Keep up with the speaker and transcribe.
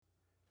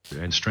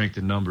And strength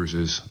in numbers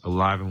is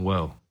alive and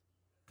well.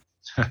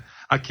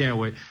 I can't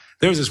wait.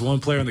 There was this one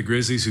player on the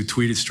Grizzlies who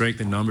tweeted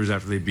strength in numbers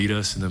after they beat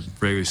us in the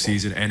regular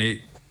season, and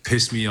it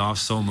pissed me off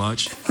so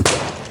much.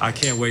 I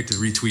can't wait to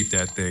retweet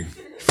that thing.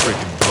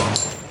 Freaking bum.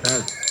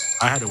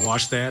 I had to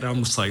watch that.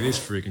 I'm just like, this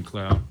freaking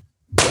clown.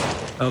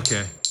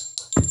 Okay.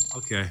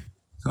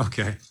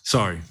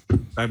 Sorry.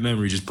 That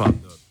memory just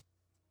popped up.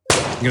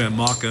 You're going to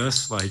mock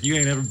us? Like, you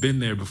ain't ever been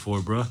there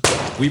before, bro.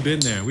 We've been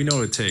there. We know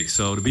what it takes.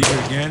 So to be here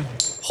again,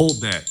 hold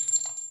that.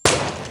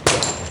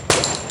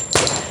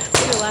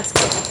 The last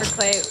couple for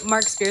Clay.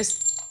 Mark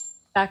Spears,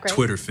 back right.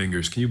 Twitter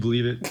fingers. Can you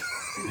believe it?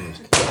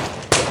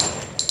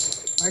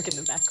 Mark in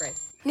the back right.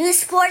 New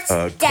sports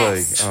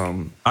desk.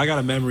 Clay, I got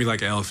a memory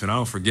like an elephant. I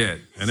don't forget.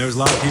 And there was a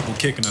lot of people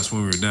kicking us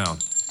when we were down.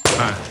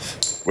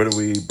 where did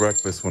we eat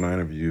breakfast when I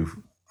interviewed you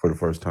for the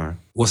first time?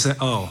 What's that?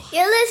 Oh.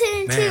 You're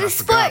listening Man, to the I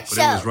forgot, sports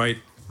but show. it was right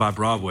by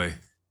Broadway.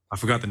 I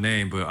forgot the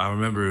name, but I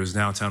remember it was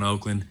downtown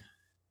Oakland.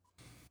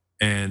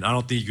 And I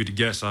don't think you could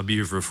guess I'll be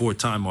here for a fourth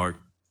time, Mark.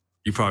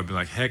 You'd probably be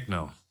like, heck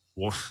no.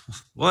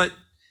 What?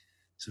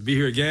 To be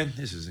here again?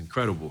 This is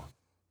incredible.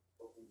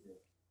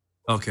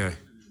 Okay.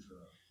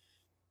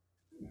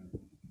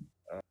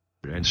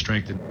 And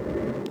strengthen.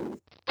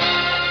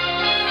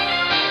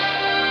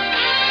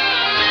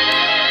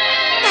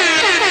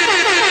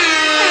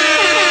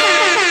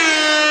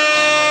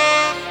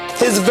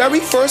 His very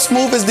first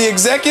move as the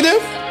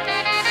executive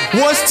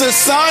was to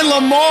sign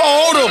Lamar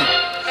Odom,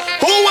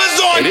 who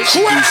was on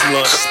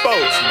crack.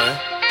 Sports, man.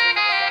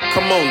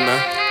 Come on now.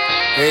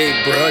 Hey,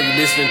 bro, you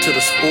listening to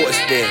the sports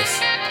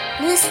desk.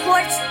 New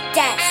sports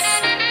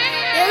desk.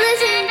 You're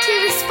listening to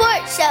the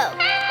sports show.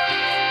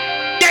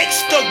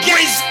 Gangsta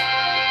Grizz.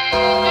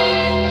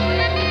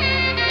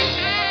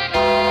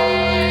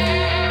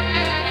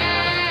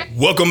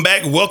 Welcome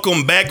back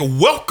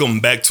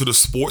to the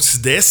sports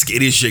desk.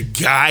 It is your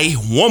guy,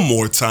 one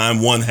more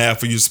time, one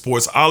half of your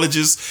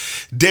sportsologist,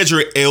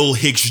 Dedrick L.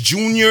 Hicks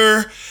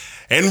Jr.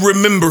 And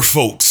remember,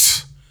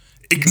 folks,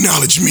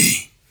 acknowledge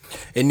me.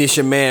 And this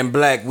your man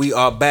Black. We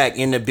are back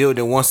in the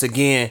building once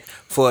again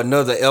for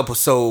another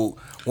episode.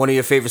 One of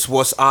your favorite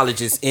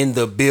sportsologists in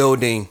the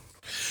building.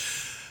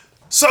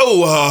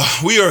 So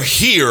we are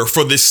here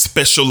for this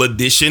special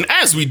edition,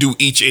 as we do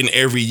each and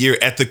every year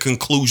at the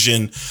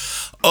conclusion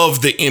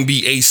of the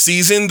NBA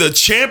season. The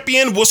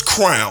champion was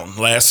crowned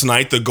last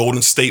night, the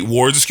Golden State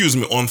Warriors.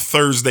 On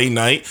Thursday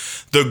night,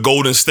 the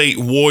Golden State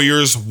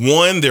Warriors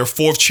won their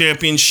fourth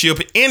championship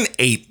in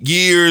 8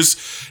 years,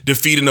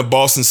 defeating the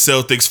Boston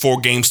Celtics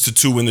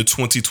 4-2 in the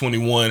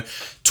 2021-2022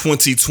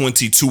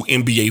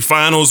 NBA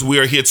Finals. We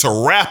are here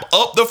to wrap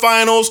up the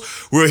finals.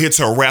 We're here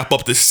to wrap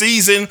up the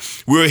season.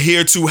 We're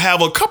here to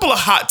have a couple of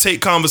hot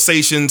take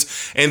conversations,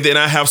 and then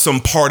I have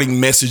some parting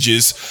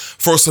messages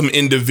for some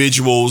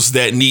individuals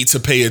that need to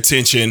pay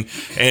attention,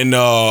 and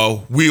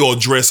we'll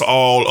address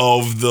all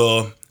of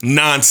the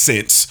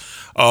nonsense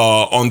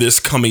on this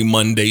coming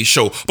Monday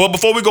show. But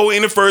before we go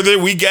any further,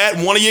 we got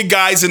one of your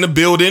guys in the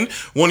building,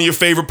 one of your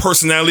favorite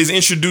personalities.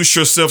 Introduce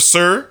yourself,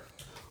 sir.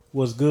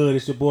 What's good?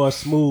 It's your boy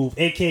Smooth,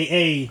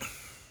 a.k.a.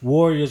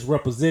 Warriors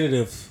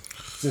representative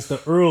since the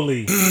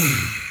early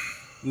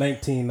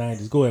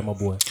 1990s. Go ahead, my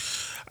boy.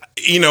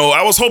 You know,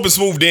 I was hoping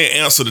Smooth didn't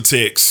answer the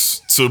text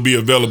to be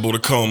available to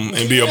come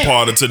and be a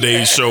part of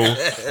today's show.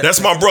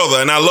 That's my brother,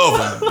 and I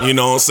love him. You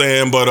know what I'm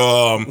saying? But,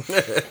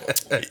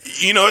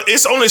 you know,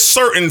 it's only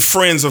certain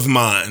friends of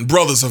mine,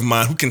 brothers of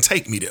mine, who can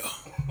take me there.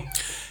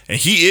 And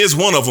he is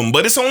one of them.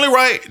 But it's only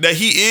right that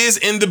he is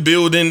in the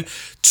building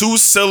to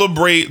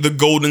celebrate the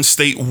Golden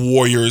State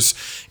Warriors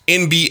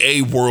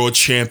NBA World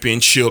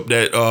Championship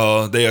that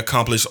they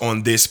accomplished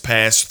on this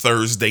past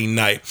Thursday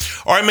night.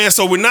 All right, man,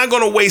 so we're not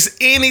going to waste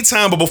any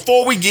time. But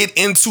before we get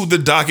into the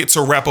docket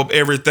to wrap up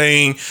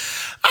everything,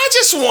 I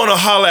just want to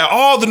holler at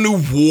all the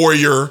new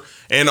Warrior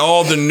and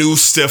all the new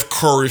Steph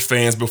Curry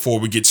fans before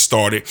we get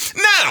started.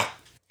 Now,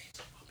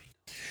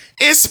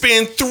 it's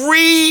been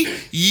 3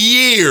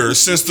 years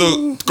since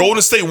the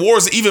Golden State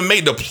Warriors even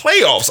made the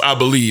playoffs, I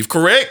believe.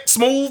 Correct?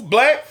 Smooth,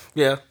 Black?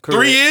 Yeah, correct.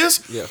 3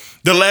 years? Yeah.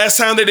 The last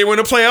time that they were in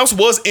the playoffs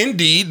was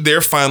indeed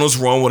their finals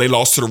run where they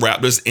lost to the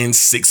Raptors in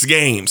 6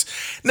 games.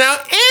 Now,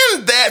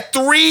 in that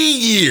 3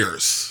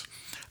 years,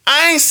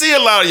 I ain't see a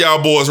lot of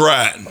y'all boys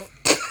riding.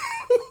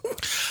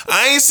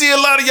 I ain't see a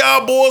lot of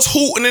y'all boys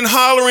hooting and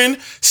hollering,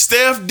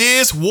 Steph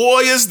this,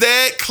 Warriors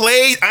that,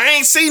 Clay. I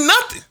ain't see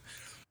nothing.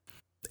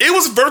 It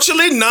was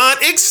virtually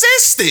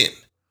non-existent.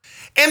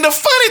 And the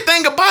funny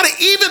thing about it,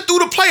 even through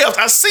the playoffs,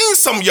 I seen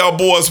some of y'all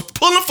boys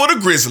pulling for the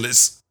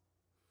Grizzlies.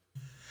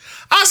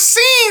 I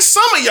seen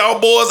some of y'all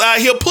boys out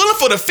here pulling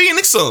for the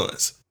Phoenix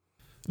Suns,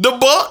 the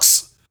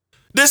Bucks,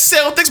 the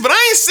Celtics, but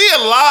I ain't see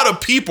a lot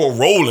of people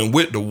rolling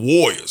with the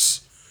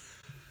Warriors.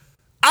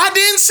 I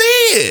didn't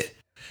see it.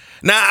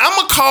 Now, I'm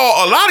going to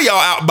call a lot of y'all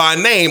out by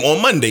name on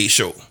Monday's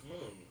show.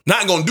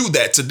 Not going to do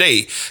that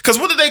today. Because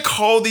what do they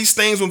call these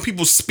things when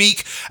people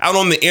speak out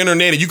on the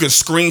internet and you can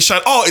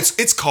screenshot? Oh,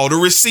 it's called a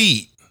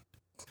receipt.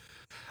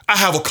 I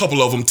have a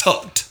couple of them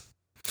tucked.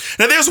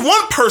 Now, there's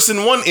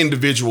one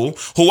individual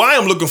who I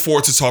am looking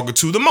forward to talking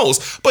to the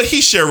most, but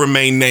he shall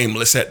remain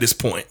nameless at this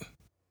point.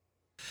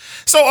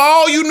 So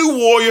all you new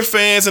Warrior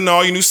fans and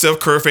all you new Steph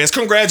Curry fans,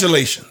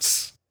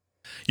 congratulations.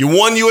 You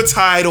won you a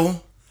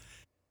title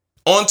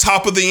on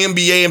top of the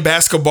NBA and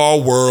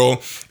basketball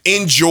world.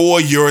 Enjoy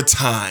your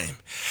time.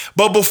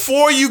 But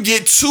before you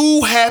get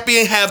too happy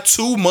and have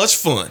too much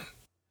fun,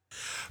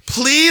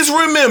 please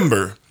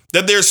remember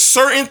that there's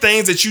certain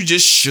things that you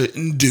just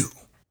shouldn't do.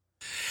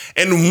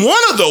 And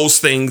one of those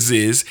things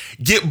is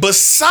get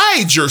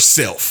beside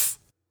yourself.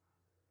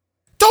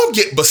 Don't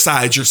get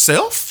beside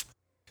yourself.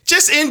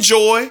 Just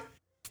enjoy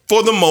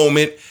for the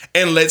moment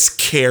and let's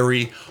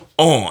carry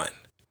on.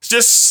 It's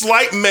just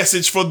slight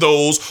message for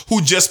those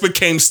who just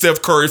became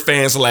Steph Curry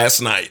fans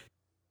last night.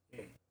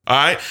 All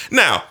right.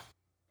 Now,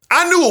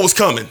 I knew it was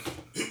coming,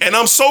 and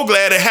I'm so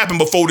glad it happened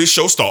before this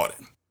show started.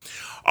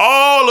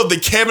 All of the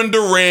Kevin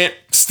Durant,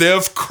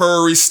 Steph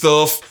Curry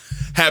stuff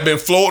have been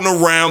floating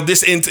around.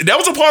 That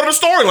was a part of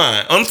the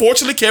storyline.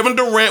 Unfortunately, Kevin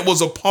Durant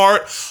was a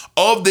part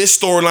of this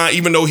storyline,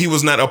 even though he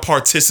was not a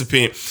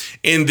participant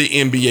in the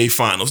NBA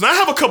Finals. Now, I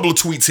have a couple of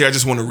tweets here I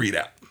just want to read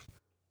out.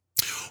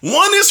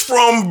 One is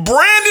from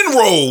Brandon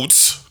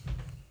Rhodes,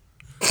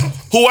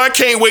 who I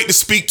can't wait to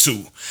speak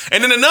to.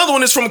 And then another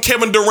one is from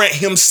Kevin Durant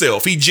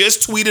himself. He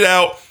just tweeted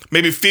out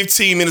maybe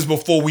 15 minutes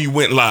before we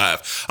went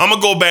live. I'm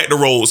going to go back to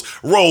Rose.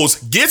 Rose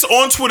gets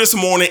on Twitter this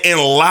morning and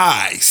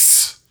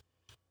lies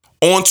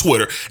on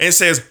Twitter and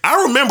says,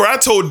 I remember I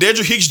told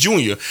Dedrick Hicks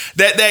Jr.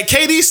 that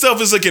KD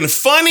stuff is looking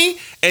funny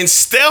and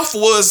Steph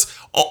was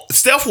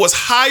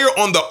higher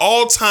on the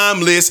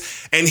all-time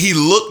list and he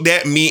looked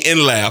at me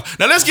and laughed.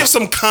 Now let's give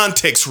some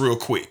context real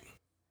quick.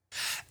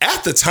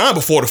 At the time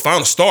before the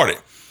finals started,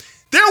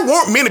 there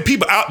weren't many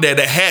people out there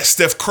that had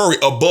Steph Curry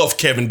above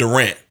Kevin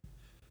Durant.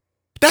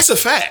 That's a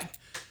fact.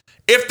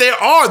 If there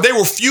are, they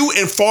were few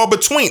and far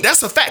between.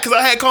 That's a fact because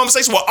I had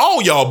conversations with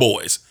all y'all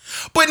boys.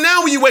 But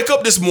now when you wake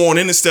up this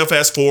morning and Steph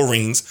has 4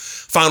 rings,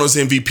 Finals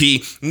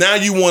MVP, now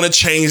you want to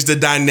change the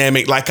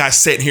dynamic like I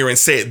sat here and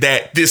said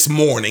that this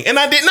morning. And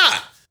I did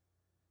not.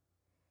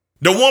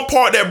 The one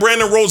part that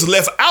Brandon Rhodes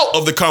left out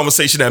of the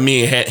conversation that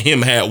me and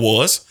him had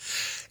was,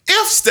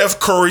 if Steph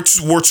Curry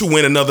were to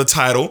win another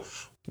title,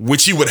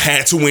 which he would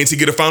have to win to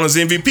get a Finals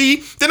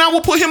MVP, then I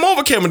will put him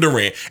over Kevin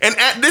Durant. And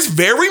at this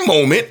very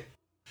moment,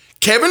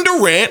 Kevin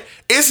Durant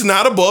is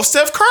not above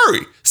Steph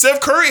Curry. Steph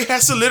Curry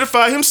has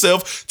solidified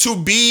himself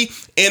to be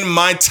in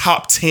my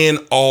top 10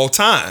 all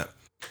time.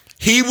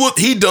 He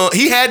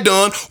had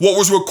done what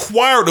was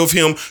required of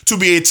him to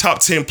be a top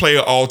 10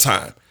 player all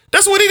time.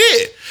 That's what he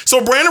did.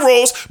 So Brandon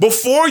Rose,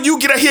 before you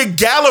get out here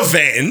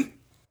gallivanting,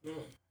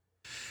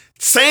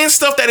 saying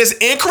stuff that is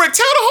incorrect,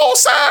 tell the whole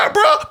side,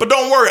 bro. But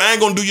don't worry, I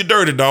ain't gonna do you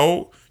dirty,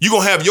 dog. You're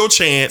gonna have your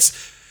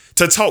chance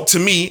to talk to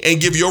me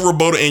and give your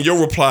rebuttal and your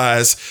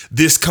replies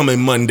this coming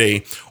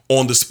Monday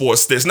on the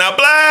Sports Desk. Now,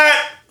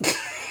 Black,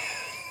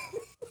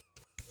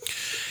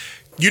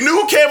 you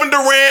knew Kevin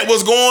Durant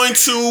was going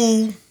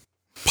to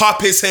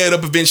pop his head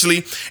up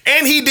eventually,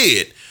 and he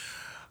did.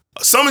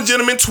 Some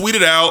gentleman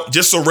tweeted out,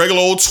 just a regular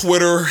old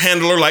Twitter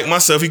handler like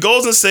myself. He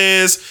goes and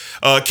says,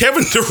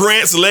 Kevin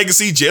Durant's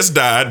legacy just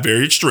died.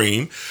 Very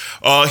extreme.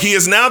 He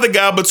is now the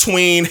guy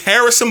between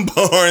Harrison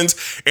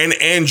Barnes and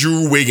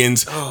Andrew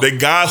Wiggins, the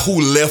guy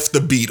who left the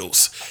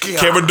Beatles. Yeah.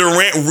 Kevin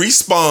Durant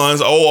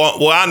responds,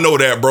 well, I know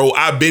that, bro.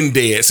 I've been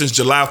dead since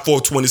July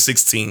 4th,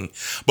 2016.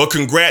 But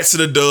congrats to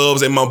the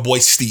Dubs and my boy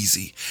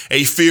Steezy,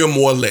 a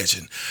Fillmore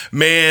legend.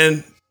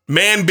 Man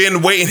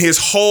been waiting his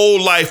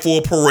whole life for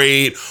a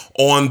parade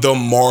on the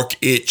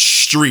Market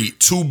Street.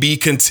 To be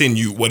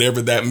continued,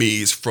 whatever that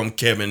means, from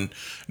Kevin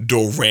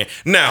Durant.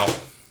 Now,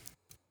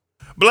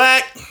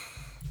 Black,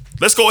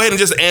 let's go ahead and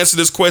just answer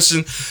this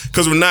question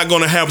because we're not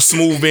going to have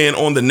Smooth in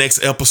on the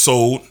next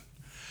episode.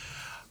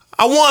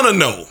 I want to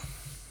know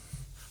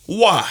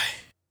why.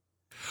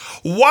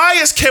 Why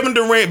is Kevin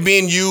Durant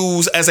being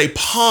used as a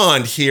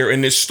pawn here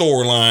in this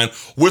storyline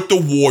with the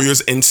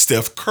Warriors and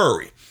Steph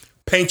Curry?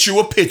 Paint you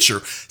a picture.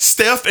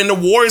 Steph and the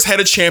Warriors had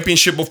a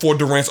championship before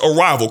Durant's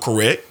arrival,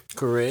 correct?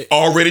 Correct.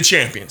 Already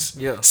champions.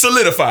 Yeah.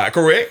 Solidified,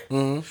 correct?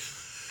 Mm-hmm.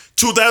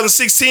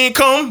 2016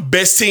 come,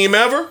 best team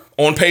ever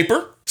on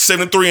paper,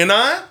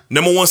 7-3-9,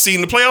 number 1 seed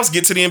in the playoffs,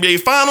 get to the NBA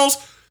Finals,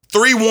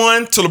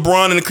 3-1 to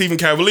LeBron and the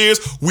Cleveland Cavaliers.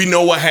 We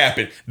know what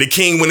happened. The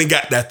King went and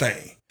got that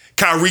thing.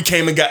 Kyrie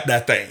came and got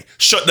that thing.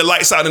 Shut the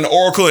lights out in the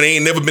Oracle and it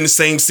ain't never been the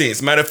same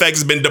since. Matter of fact,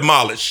 it's been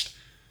demolished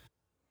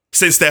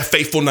since that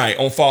fateful night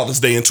on Father's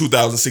Day in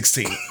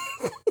 2016.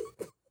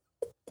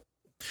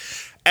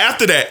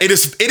 After that, it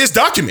is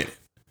documented.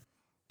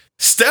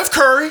 Steph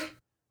Curry,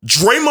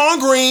 Draymond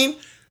Green,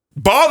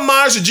 Bob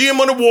Myers, the GM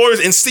of the Warriors,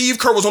 and Steve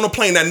Kerr was on a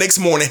plane that next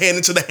morning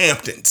heading to the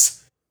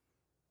Hamptons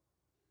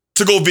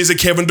to go visit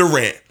Kevin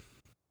Durant,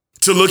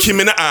 to look him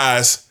in the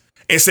eyes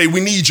and say,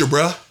 we need you,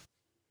 bruh.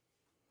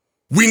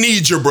 We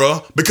need you,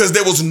 bruh. Because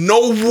there was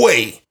no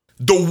way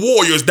the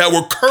Warriors that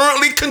were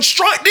currently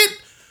constructed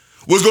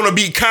was going to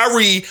beat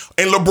Kyrie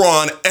and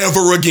LeBron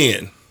ever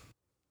again.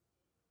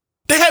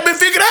 They had been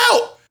figured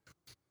out.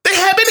 They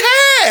had been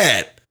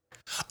had.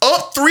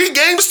 up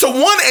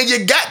 3-1 and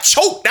you got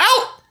choked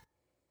out.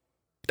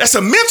 That's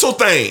a mental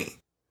thing.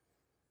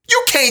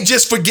 You can't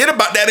just forget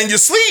about that in your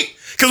sleep.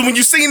 Because when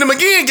you seen him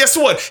again, guess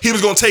what? He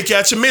was going to take you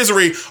out your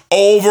misery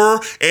over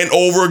and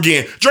over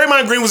again.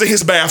 Draymond Green was in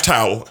his bath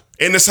towel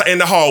in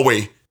the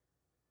hallway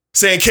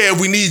saying, Kev,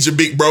 we need you,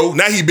 big bro.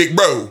 Now he big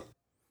bro.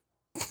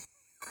 A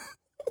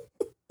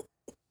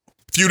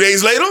few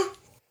days later,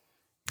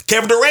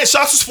 Kevin Durant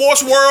shocks the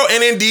sports world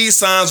and indeed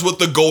signs with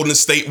the Golden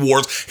State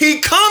Warriors.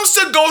 He comes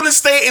to Golden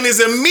State and is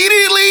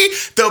immediately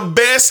the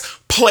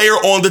best player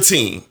on the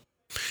team.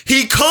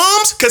 He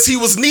comes because he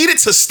was needed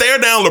to stare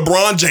down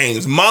LeBron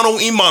James, mano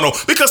a mano.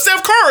 Because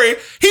Steph Curry,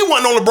 he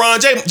wasn't on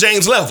LeBron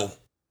James level.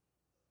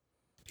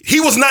 He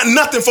was not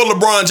nothing for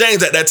LeBron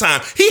James at that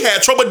time. He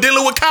had trouble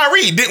dealing with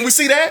Kyrie. Didn't we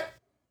see that?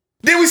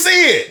 Didn't we see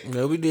it?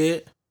 No, we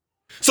did.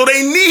 So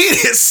they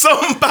needed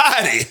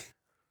somebody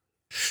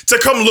to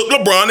come look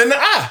LeBron in the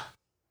eye.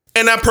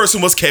 And that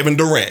person was Kevin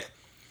Durant.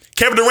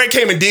 Kevin Durant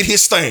came and did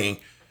his thing.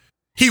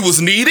 He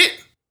was needed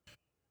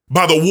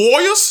by the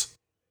Warriors.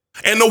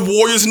 And the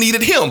Warriors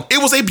needed him.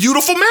 It was a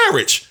beautiful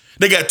marriage.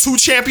 They got 2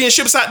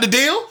 championships out the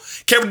deal.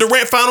 Kevin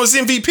Durant Finals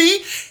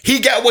MVP.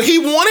 He got what he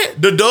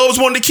wanted. The Dubs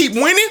wanted to keep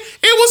winning.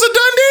 It was a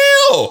done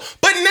deal.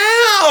 But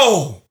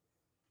now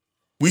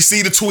we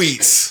see the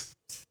tweets.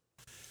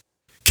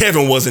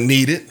 Kevin wasn't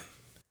needed.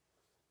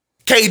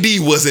 KD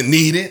wasn't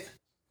needed.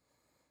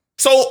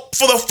 So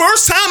for the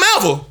first time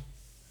ever,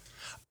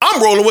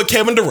 I'm rolling with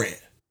Kevin Durant.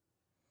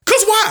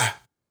 Because why?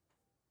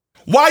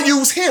 Why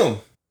use him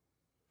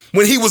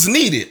when he was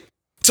needed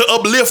to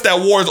uplift that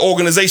Warriors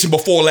organization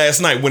before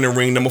last night winning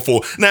ring number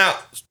 4? Now,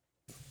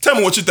 tell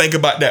me what you think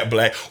about that,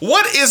 Black.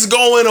 What is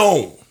going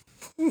on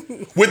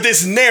with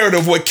this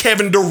narrative with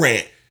Kevin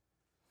Durant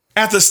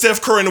after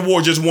Steph Curry and the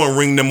Warriors just won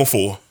ring number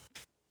 4?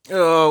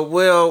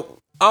 Well,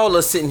 all of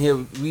us sitting here,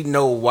 we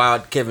know why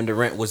Kevin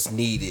Durant was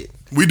needed.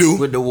 We do.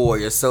 With the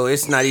Warriors, so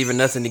it's not even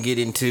nothing to get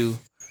into.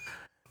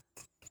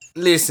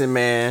 Listen,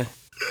 man.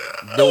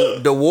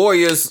 The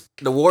Warriors,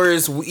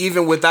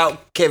 even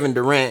without Kevin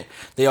Durant,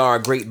 they are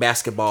a great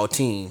basketball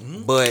team.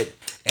 Mm-hmm. But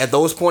at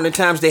those point in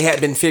times, they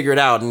had been figured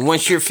out. And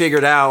once you're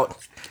figured out,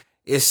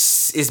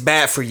 it's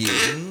bad for you.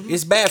 Mm-hmm.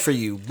 It's bad for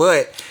you.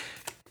 But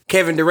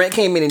Kevin Durant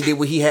came in and did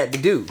what he had to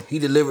do. He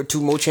delivered 2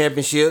 more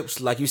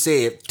championships. Like you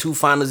said, 2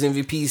 finals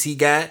MVPs he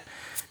got.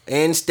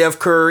 And Steph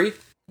Curry,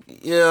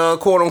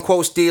 quote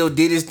unquote, still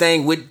did his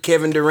thing with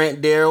Kevin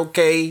Durant there.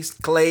 Okay,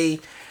 Clay,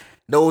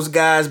 those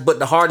guys, but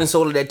the heart and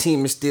soul of that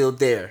team is still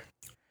there.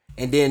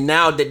 And then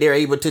now that they're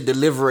able to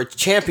deliver a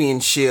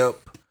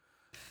championship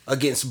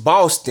against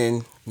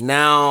Boston,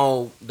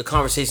 now the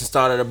conversation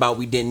started about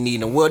we didn't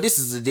need them. Well, this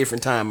is a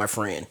different time, my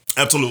friend.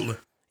 Absolutely.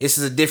 This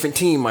is a different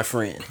team, my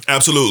friend.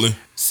 Absolutely.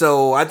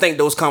 So I think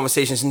those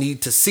conversations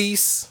need to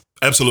cease.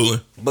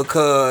 Absolutely.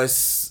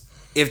 Because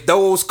if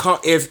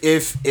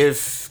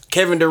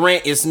Kevin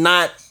Durant is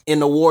not in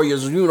the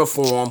Warriors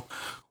uniform,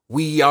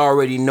 we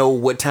already know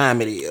what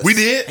time it is. We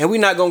did. And we're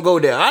not going to go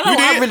there.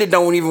 I really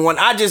don't even want...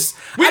 I just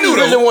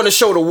really want to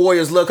show the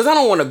Warriors love because I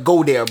don't want to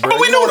go there, bro. But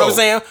we you know know what I'm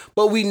saying?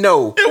 But we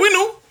know. Yeah, we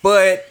know.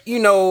 But,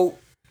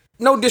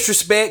 no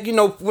disrespect.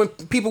 When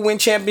people win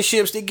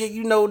championships, they get,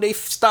 they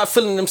start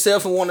feeling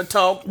themselves and want to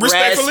talk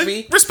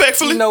Respectfully.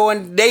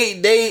 And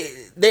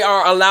they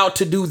are allowed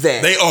to do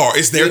that. They are.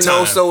 It's their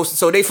time.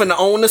 So they finna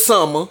own the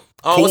summer.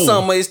 All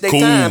summer is their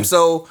time.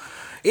 So...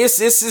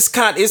 It's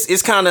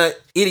kind of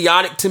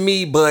idiotic to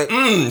me, but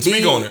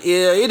speak on it.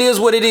 Yeah, it is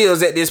what it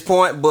is at this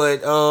point.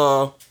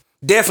 But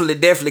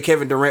definitely,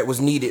 Kevin Durant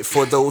was needed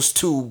for those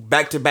 2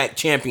 back-to-back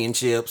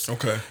championships.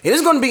 Okay, it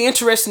is going to be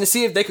interesting to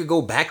see if they could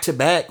go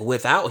back-to-back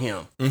without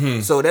him.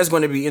 Mm-hmm. So that's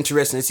going to be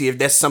interesting to see if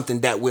that's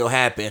something that will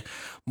happen.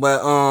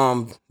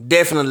 But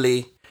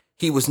definitely,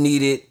 he was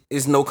needed.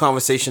 There's no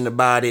conversation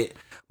about it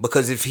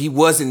because if he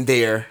wasn't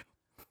there,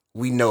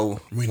 we know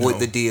what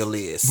the deal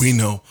is. We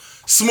know.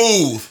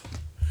 Smooth.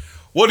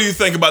 What do you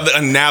think about the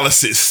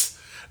analysis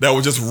that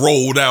was just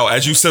rolled out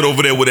as you sit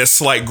over there with that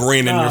slight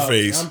grin in your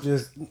face?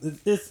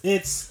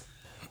 It's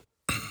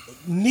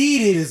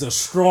needed is a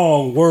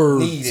strong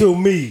word to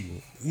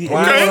me.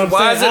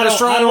 Why is it a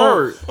strong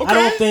word? Okay. I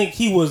don't think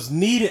he was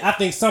needed. I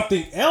think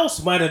something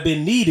else might have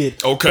been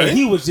needed. Okay. But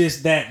he was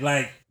just that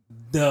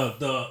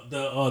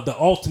the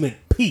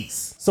ultimate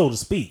piece, so to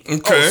speak.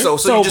 Okay. So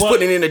you just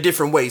put it in a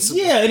different way. So.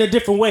 Yeah, in a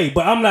different way.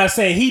 But I'm not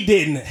saying he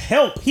didn't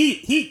help.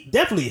 He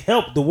definitely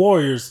helped the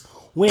Warriors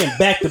win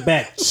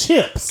back-to-back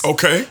chips.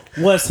 Okay.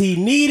 Was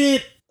he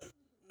needed?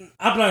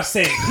 I'm not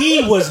saying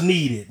he was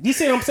needed. You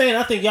see what I'm saying?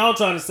 I think y'all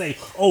trying to say,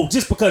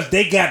 just because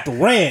they got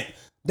Durant,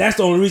 that's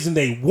the only reason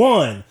they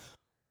won.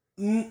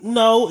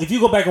 No, if you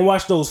go back and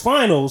watch those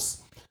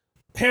finals,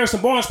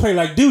 Harrison Barnes played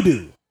like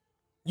doo-doo.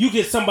 You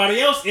get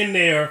somebody else in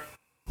there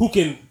who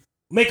can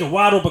make a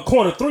wide open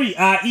corner 3,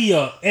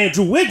 i.e.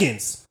 Andrew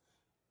Wiggins.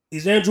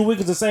 Is Andrew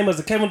Wiggins the same as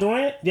the Kevin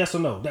Durant? Yes or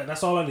no?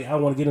 That's all I need. I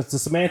don't want to get into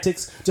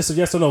semantics. Just a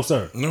yes or no,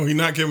 sir. No, he's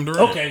not Kevin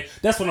Durant. Okay,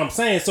 that's what I'm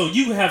saying. So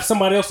you have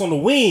somebody else on the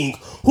wing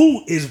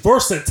who is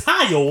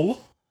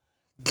versatile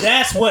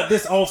That's what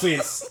this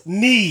offense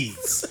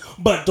needs.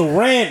 But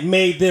Durant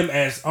made them,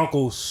 as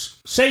Uncle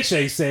Shay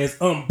Shay says,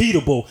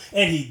 unbeatable,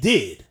 and he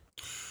did.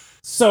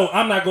 So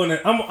I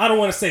don't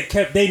want to say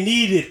they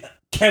needed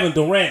Kevin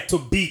Durant to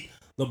beat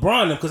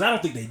LeBron because I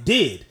don't think they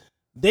did.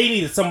 They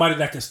needed somebody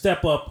that could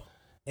step up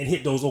and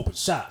hit those open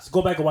shots.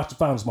 Go back and watch the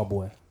finals, my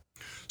boy.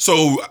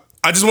 So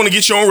I just want to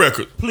get you on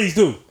record. Please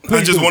do.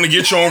 I just want to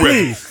get you on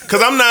record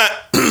because I'm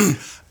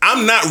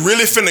not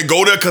really finna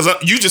go there because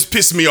you just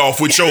pissed me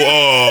off with your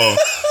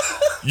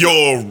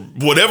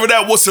whatever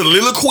that was,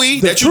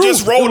 soliloquy that you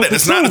just rolled.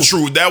 That's not the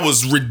truth. That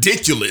was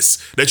ridiculous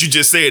that you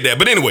just said that.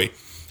 But anyway,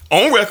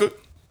 on record,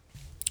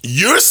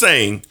 you're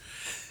saying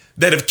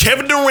that if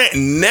Kevin Durant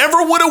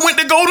never would have went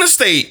to Golden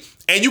State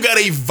and you got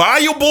a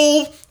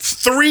viable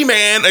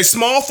 3-man, a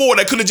small forward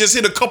that could have just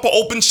hit a couple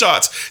open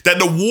shots, that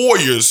the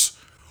Warriors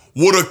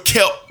would have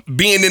kept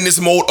being in this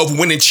mode of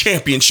winning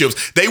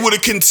championships. They would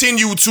have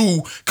continued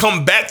to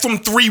come back from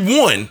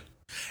 3-1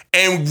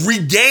 and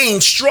regain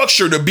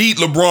structure to beat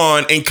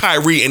LeBron and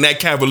Kyrie and that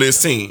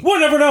Cavaliers team. We'll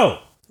never know.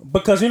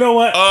 Because you know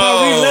what?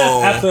 Kyrie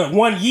left after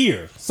 1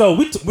 year. So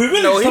we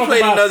really he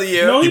played another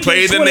year. No, he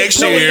played the next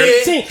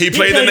year. He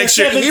played the next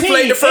year. He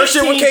played the first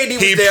year when KD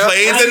was there. He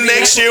played the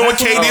next year when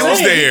KD was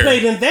there. He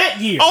played in that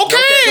year.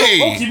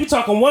 Okay, we're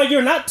talking 1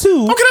 year, not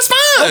 2. Okay, that's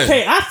fine.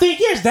 Okay, I think,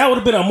 yes, that would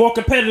have been a more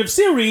competitive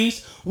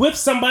series with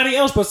somebody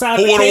else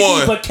besides Who would've KD.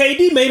 won? But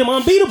KD made him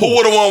unbeatable. Who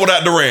would have won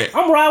without Durant?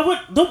 I'm riding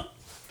with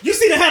you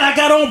see the hat I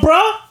got on,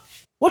 bro?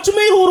 What you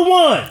mean who would have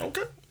won?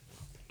 Okay,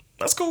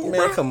 that's cool, Man,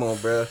 bro. come on,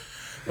 bro.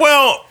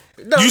 Well,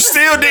 you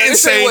still didn't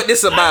say what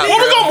this about. Well,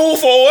 we're gonna move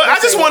forward. I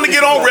just wanted to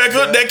get on what this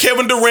record about, that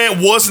Kevin Durant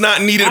was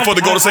not needed for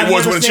the Golden State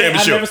Warriors to win the I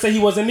championship. never said he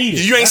wasn't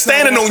needed. You ain't That's not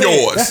standing what I on said.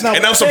 yours, That's not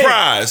and what I'm I said.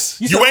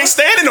 surprised. You You said ain't what?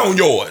 standing on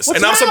yours, What's and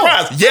I'm wrong?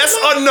 surprised. Yes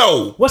or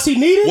no? Was he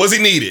needed? Was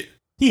he needed?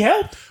 He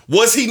helped.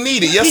 Was he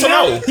needed? Yes He or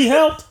no? helped. He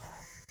helped.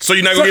 So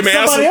you're not gonna give me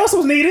an Somebody answer? else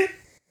was needed.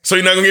 So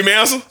you're not gonna give me an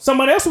answer?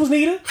 Somebody else was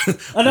needed.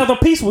 Another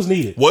piece was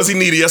needed. Was he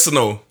needed? Yes or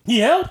no? He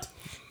helped.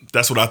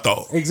 That's what I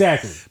thought.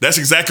 Exactly. That's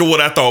exactly what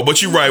I thought. But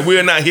you're right.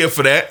 We're not here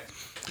for that.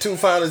 2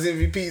 finals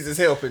MVPs is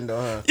helping though,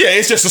 huh? Yeah,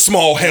 it's just a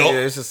small help. Yeah,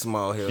 it's a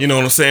small help. You know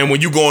what I'm saying?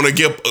 When you going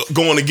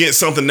against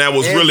something that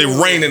was really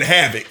raining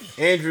havoc.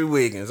 Andrew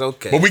Wiggins,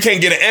 okay. But we can't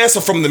get an answer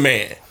from the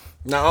man.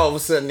 Now all of a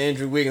sudden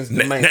Andrew Wiggins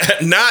the man.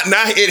 Not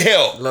it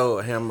helped.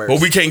 Lord have mercy.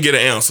 But we can't get an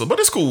answer. But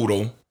it's cool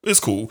though. It's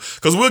cool.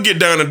 Because we'll get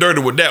down and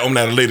dirty with that on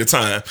at a later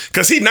time.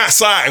 Because he not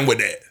sliding with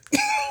that.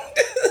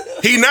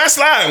 He not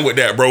sliding with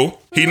that, bro.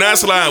 He not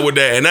sliding with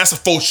that. And that's a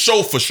for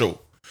sure.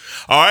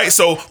 All right,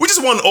 so we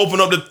just want to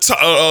open up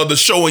the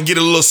show and get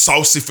a little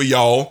saucy for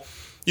y'all.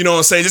 You know what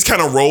I'm saying? Just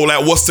kind of roll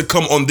out what's to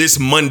come on this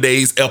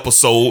Monday's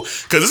episode.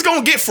 Because it's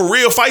going to get for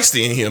real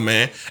feisty in here,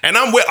 man. And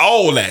I'm with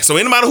all that. So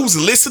anybody who's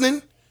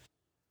listening,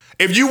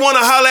 if you want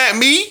to holler at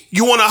me,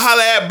 you want to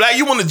holler at Black,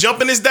 you want to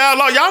jump in this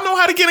dialogue, y'all know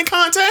how to get in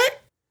contact.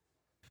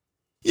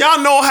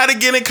 Y'all know how to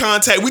get in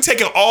contact. We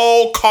taking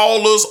all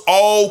callers,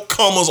 all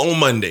comers on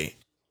Monday.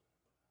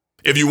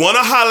 If you want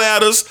to holler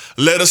at us,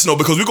 let us know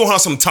because we're going to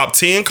have some top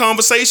 10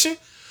 conversation.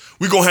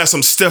 We're going to have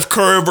some Steph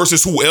Curry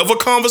versus whoever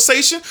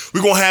conversation.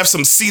 We're going to have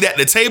some seat at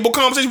the table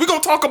conversation. We're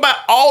going to talk about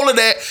all of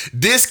that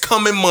this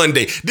coming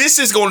Monday. This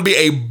is going to be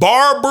a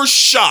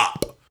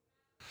barbershop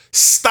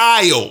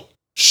style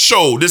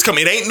show. This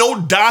coming. It ain't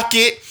no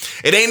docket.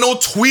 It ain't no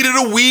tweet of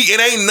the week. It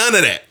ain't none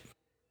of that.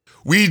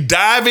 We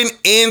diving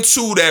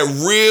into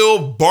that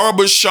real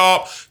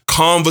barbershop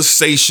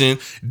conversation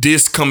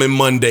this coming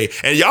Monday.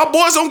 And y'all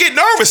boys don't get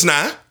nervous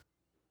now.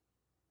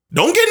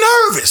 Don't get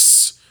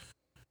nervous.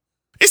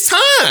 It's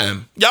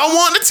time. Y'all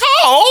want to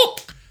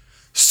talk.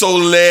 So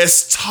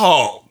let's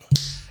talk.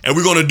 And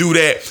we're going to do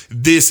that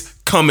this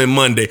coming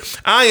Monday.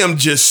 I am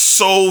just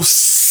so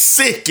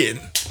sickened.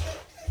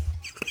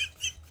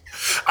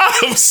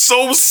 I am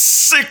so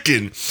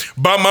sickened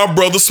by my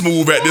brother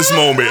Smooth at this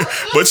moment.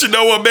 But you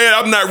know what, man?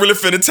 I'm not really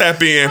finna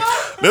tap in.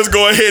 Let's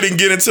go ahead and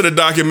get into the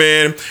docket,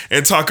 man,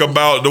 and talk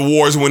about the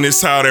Warriors win this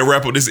title and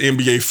wrap up this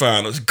NBA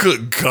Finals.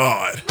 Good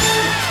God.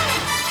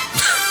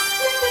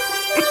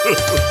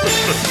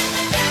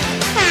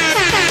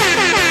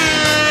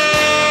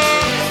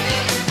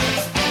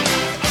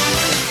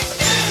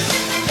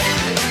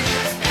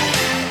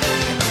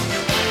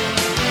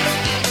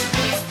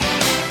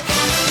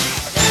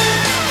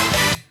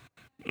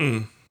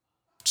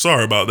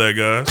 Sorry about that,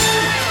 guys.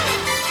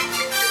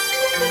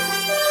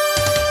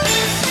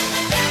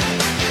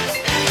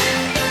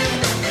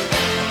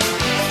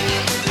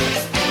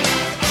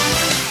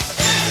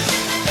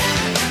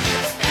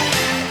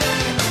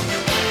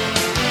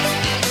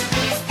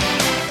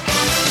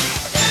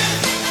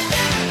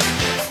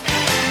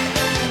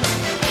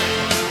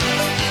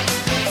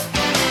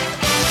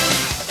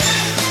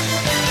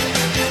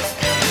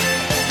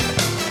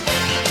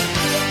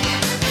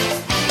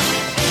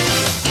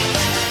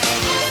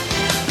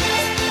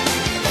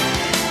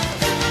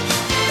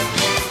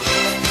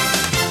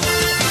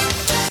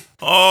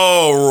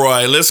 All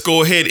right, let's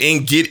go ahead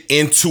and get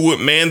into it,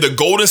 man. The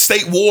Golden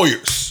State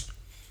Warriors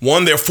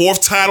won their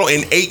 4th title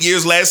in 8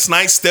 years last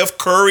night. Steph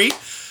Curry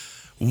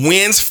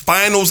wins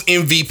Finals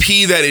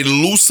MVP, that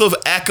elusive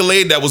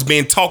accolade that was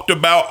being talked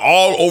about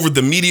all over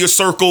the media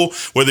circle,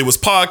 whether it was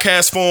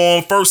podcast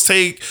form, First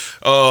Take,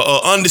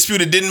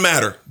 Undisputed, didn't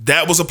matter.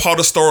 That was a part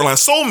of storyline.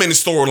 So many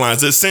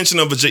storylines. The ascension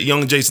of a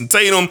young Jason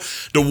Tatum,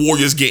 the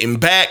Warriors getting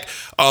back.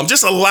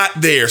 Just a lot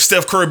there.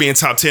 Steph Curry being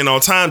top 10 all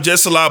time,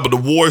 just a lot. But the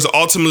Warriors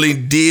ultimately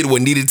did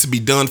what needed to be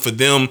done for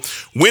them,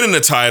 winning the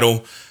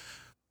title.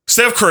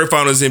 Steph Curry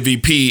Finals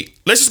MVP.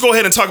 Let's just go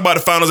ahead and talk about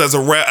the finals as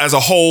a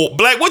whole.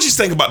 Black, what you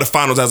think about the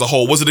finals as a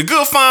whole? Was it a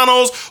good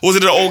finals? Was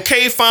it an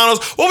okay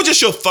finals? What were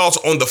just your thoughts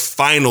on the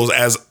finals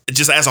as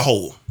a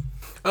whole?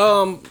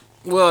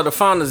 Well, the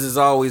finals is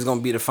always gonna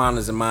be the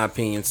finals in my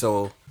opinion.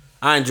 So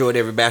I enjoyed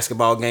every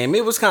basketball game.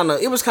 It was kind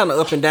of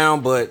up and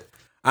down, but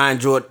I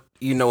enjoyed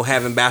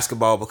having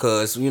basketball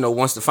because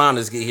once the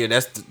finals get here,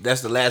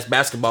 that's the last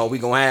basketball we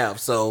gonna have.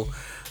 So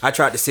I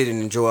tried to sit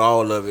and enjoy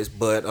all of it,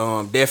 but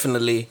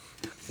definitely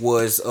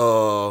was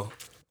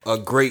a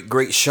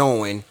great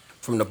showing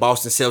from the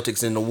Boston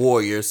Celtics and the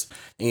Warriors,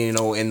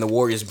 and the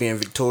Warriors being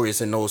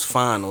victorious in those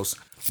finals.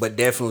 But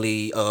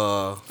definitely,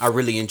 I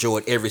really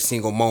enjoyed every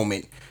single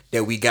moment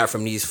that we got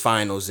from these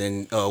finals,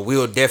 and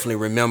we'll definitely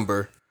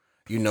remember,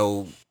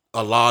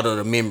 a lot of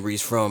the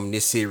memories from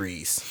this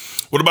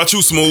series. What about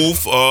you, Smooth?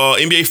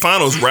 NBA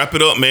Finals, wrap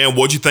it up, man.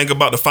 What'd you think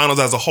about the finals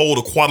as a whole,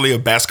 the quality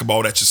of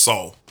basketball that you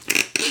saw?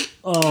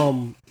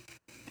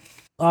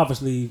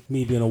 Obviously,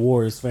 me being a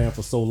Warriors fan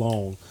for so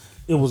long,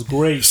 it was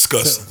great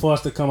for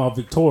us to come out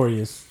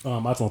victorious. I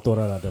just want to throw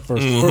that out there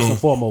first and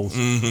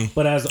foremost.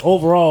 But as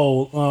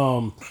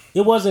overall,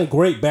 it wasn't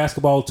great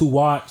basketball to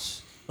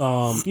watch.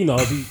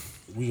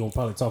 We gonna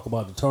probably talk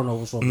about the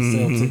turnovers from the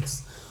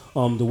Celtics.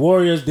 The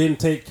Warriors didn't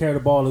take care of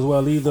the ball as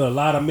well either. A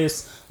lot of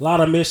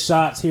missed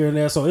shots here and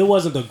there. So it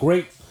wasn't the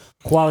great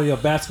quality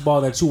of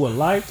basketball that you would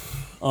like.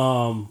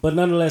 But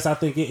nonetheless, I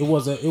think it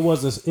was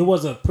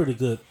a pretty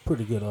good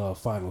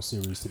final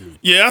series to me.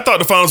 Yeah, I thought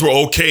the finals were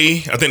okay.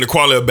 I think the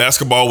quality of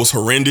basketball was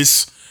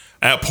horrendous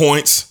at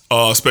points,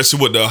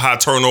 especially with the high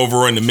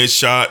turnover and the missed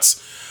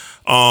shots.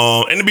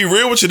 And to be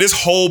real with you, this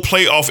whole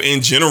playoff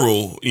in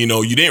general,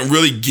 you didn't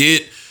really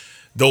get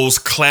those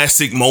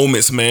classic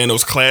moments, man,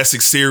 those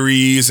classic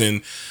series,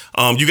 and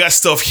you got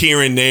stuff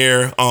here and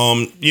there.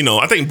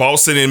 I think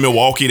Boston and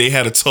Milwaukee, they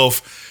had a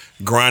tough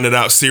grinded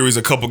out series,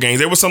 a couple games.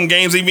 There were some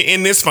games even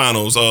in this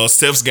finals.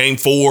 Steph's game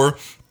 4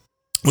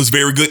 was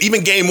very good.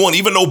 Even game 1,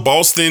 even though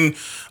Boston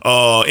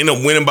ended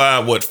up winning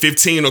by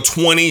 15 or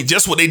 20,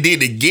 just what they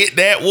did to get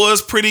that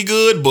was pretty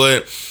good.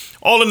 But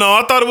all in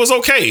all, I thought it was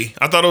okay.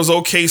 I thought it was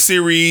okay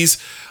series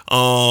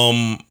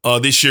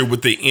this year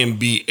with the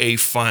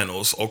NBA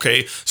Finals.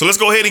 Okay, so let's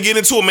go ahead and get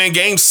into it, man.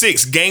 Game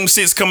 6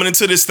 coming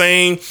into this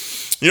thing.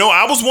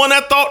 I was one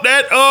that thought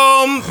that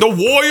the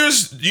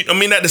Warriors,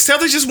 that the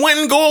Celtics just went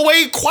and go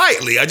away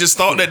quietly. I just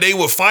thought that they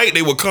would fight,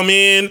 they would come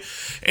in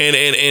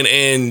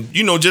and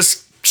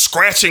just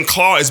scratch and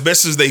claw as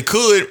best as they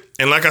could.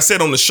 And like I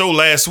said on the show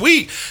last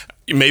week,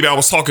 maybe I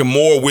was talking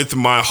more with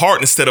my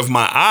heart instead of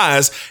my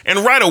eyes.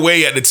 And right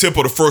away at the tip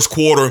of the first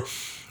quarter,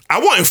 I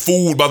wasn't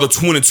fooled by the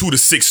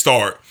 22-6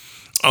 start.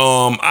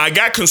 I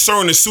got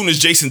concerned as soon as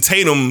Jason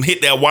Tatum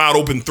hit that wide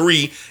open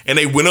 3 and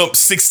they went up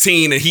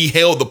 16 and he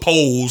held the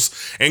poles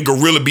and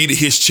gorilla beat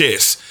his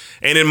chest.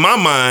 And in my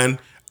mind,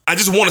 I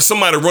just wanted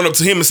somebody to run up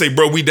to him and say,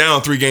 bro, we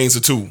down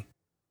 3-2.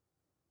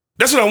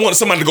 That's what I wanted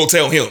somebody to go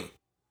tell him.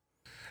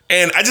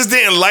 And I just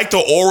didn't like the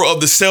aura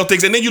of the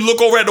Celtics. And then you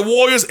look over at the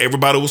Warriors,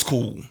 everybody was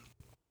cool.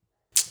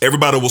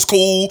 Nobody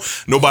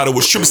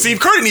was tripping.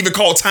 Steve Kerr didn't even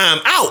call time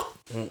out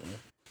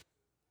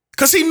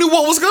because he knew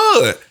what was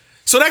good.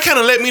 So that kind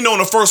of let me know in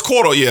the first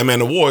quarter, yeah, man,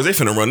 the Warriors, they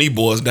finna run these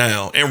boys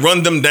down. And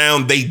run them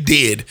down, they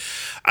did.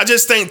 I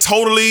just think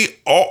totally,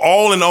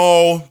 all in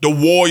all, the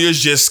Warriors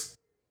just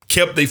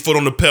kept their foot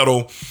on the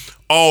pedal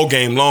all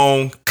game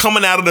long.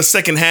 Coming out of the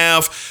second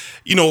half,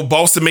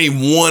 Boston made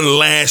one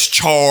last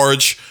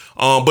charge,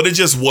 but it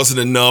just wasn't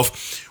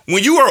enough.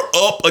 When you are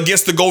up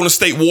against the Golden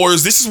State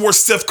Warriors, this is where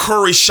Steph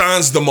Curry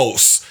shines the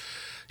most.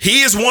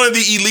 He is one of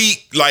the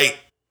elite,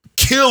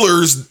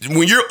 killers.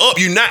 When you're up,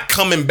 you're not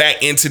coming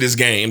back into this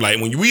game.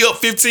 Like when we up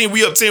 15,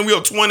 we up 10, we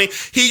up 20,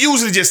 he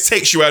usually just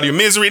takes you out of your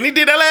misery, and he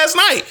did that last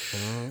night.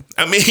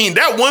 I mean,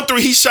 that 1-3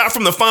 he shot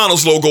from the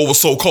finals logo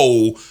was so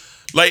cold.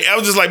 Like, I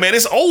was just like, man,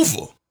 it's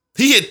over.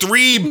 He hit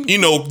 3,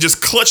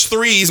 just clutch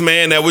threes,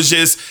 man. That was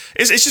just,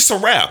 it's just a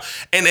wrap.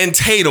 And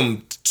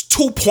Tatum,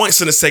 2 points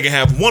in the second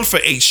half, 1 for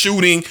 8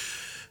 shooting,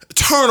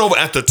 turnover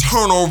after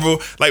turnover.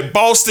 Like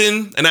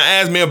Boston, and I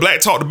asked me,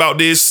 Black talked about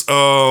this,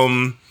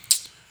 the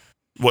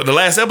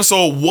last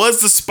episode, was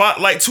the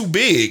spotlight too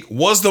big?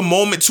 Was the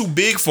moment too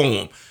big for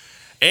him?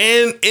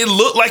 And it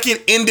looked like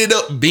it ended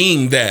up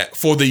being that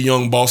for the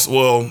young Boston.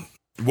 Well,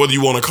 whether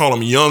you want to call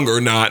him young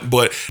or not,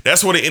 but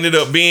that's what it ended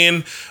up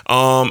being.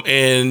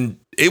 And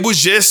it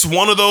was just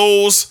one of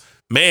those,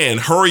 man,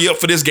 hurry up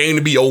for this game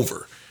to be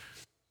over.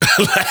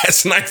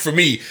 Last night for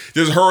me,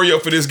 just hurry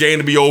up for this game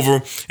to be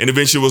over, and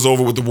eventually it was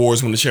over with the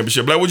Warriors winning the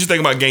championship. Like, what'd you think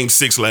about Game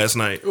 6 last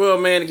night? Well,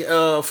 man,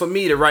 for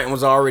me, the writing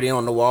was already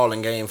on the wall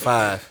in Game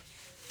 5.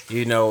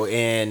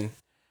 And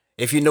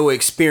if you know an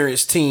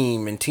experienced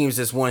team and teams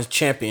that's won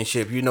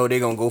championship, you know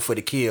they're gonna go for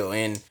the kill.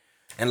 And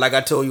like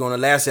I told you on the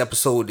last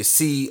episode, to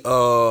see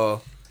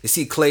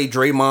Clay,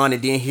 Draymond,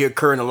 and then hear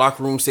Kerr in the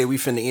locker room say we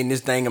finna end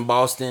this thing in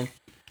Boston,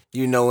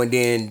 you know, and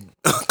then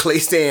Clay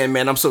saying,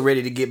 "Man, I'm so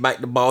ready to get back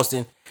to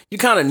Boston." You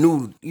kind of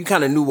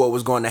knew what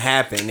was going to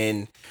happen,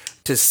 and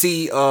to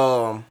see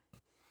the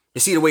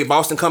way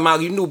Boston come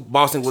out, you knew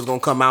Boston was gonna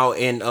come out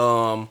and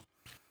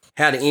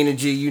have the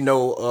energy, you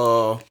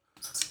know,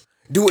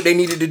 do what they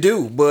needed to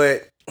do,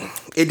 but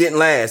it didn't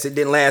last. It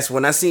didn't last.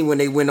 When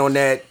they went on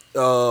that,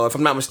 if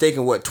I'm not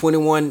mistaken,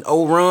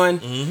 21-0 run.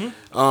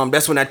 Mm-hmm.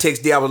 That's when I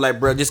texted D. I was like,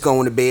 bro, just go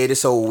on to bed.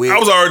 It's over with. I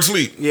was already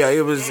asleep. Yeah,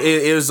 it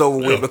was over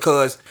with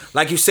because,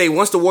 like you say,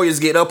 once the Warriors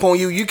get up on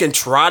you, you can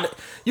try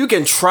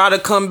to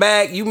come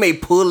back. You may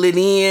pull it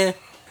in,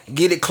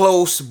 get it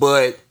close,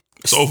 but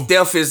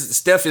Steph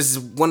is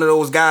one of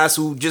those guys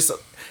who just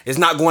is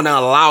not going to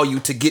allow you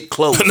to get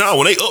close. No,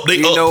 when they up, they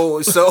up. You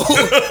know, so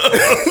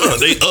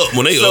they up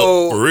when they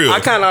so up for real.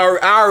 I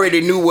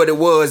already knew what it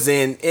was,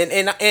 and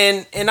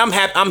I'm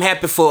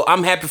happy for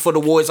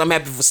the Warriors. I'm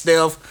happy for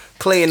Steph,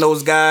 Clay, and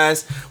those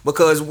guys,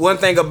 because one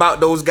thing about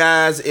those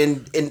guys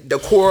in the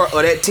core of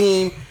that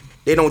team,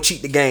 they don't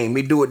cheat the game.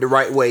 They do it the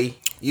right way.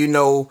 You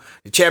know,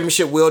 the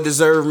championship well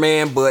deserved,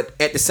 man, but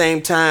at the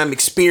same time,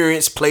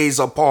 experience plays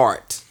a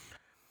part.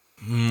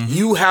 Mm-hmm.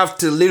 You have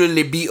to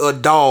literally be a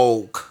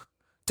dog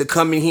to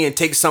come in here and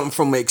take something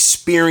from an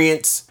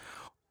experienced,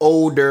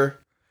 older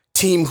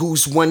team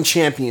who's won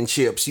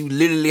championships. You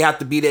literally have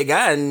to be that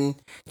guy, and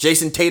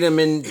Jason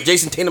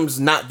Tatum's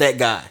not that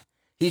guy.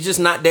 He's just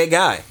not that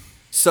guy.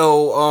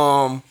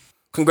 So,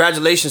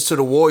 congratulations to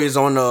the Warriors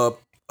on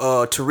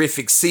a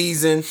terrific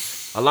season.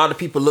 A lot of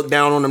people look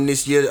down on them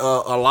this year.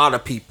 A lot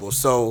of people.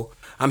 So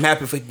I'm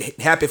happy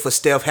for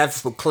Steph, happy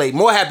for Clay,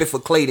 more happy for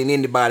Clay than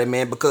anybody,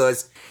 man,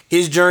 because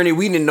his journey,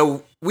 we didn't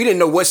know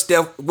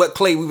what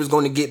Clay we was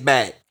going to get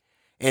back.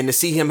 And to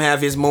see him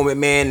have his moment,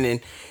 man, and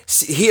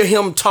hear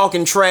him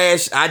talking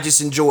trash, I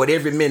just enjoyed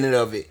every minute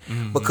of it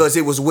because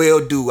it was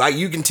well due.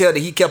 You can tell that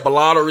he kept a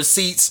lot of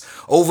receipts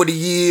over the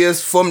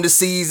years from the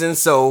season.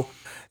 So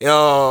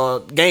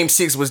Game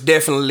 6 was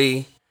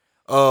definitely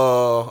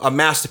a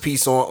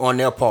masterpiece on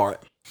their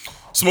part.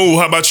 Smooth,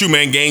 how about you,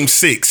 man? Game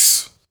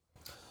 6.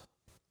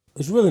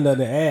 It's really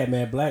nothing to add,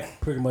 man.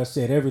 Black pretty much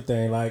said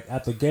everything. Like,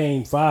 after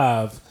Game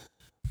 5,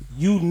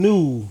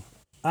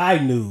 I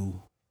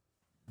knew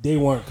they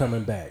weren't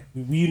coming back.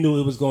 You knew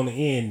it was going to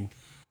end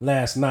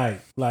last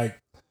night. Like,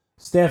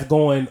 Steph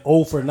going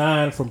 0 for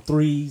 9 from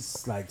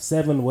threes, like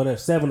 7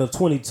 of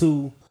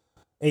 22.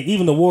 And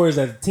even the Warriors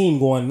as a team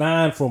going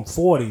 9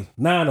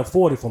 of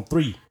 40 from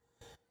 3.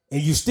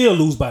 And you still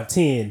lose by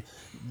 10.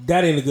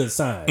 That ain't a good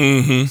sign.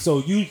 Mm-hmm.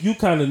 So you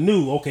kind of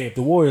knew, okay, if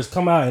the Warriors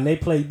come out and they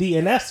play D,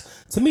 and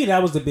that's, to me,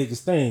 that was the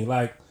biggest thing.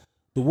 Like,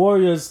 the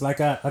Warriors,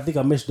 like I think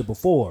I mentioned it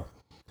before,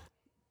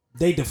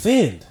 they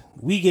defend.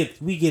 We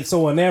get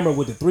so enamored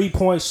with the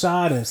 3-point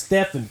shot and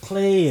Steph and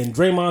Clay and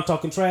Draymond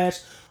talking trash,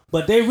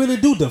 but they really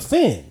do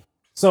defend.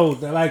 So,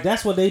 like,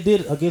 that's what they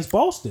did against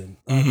Boston.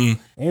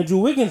 Mm-hmm. Andrew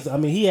Wiggins, I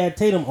mean, he had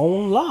Tatum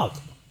on lock.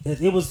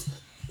 It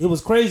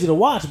was crazy to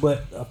watch,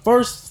 but a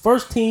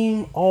first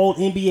team All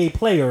NBA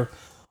player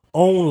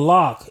on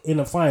lock in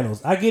the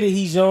finals. I get it,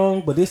 he's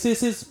young, but this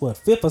is his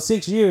 5th or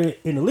 6th year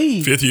in the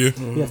league. 5th year.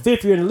 Mm-hmm. Yeah,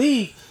 5th year in the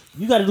league.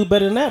 You got to do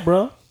better than that,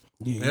 bro.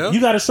 You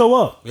got to show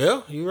up.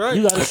 Yeah, you're right.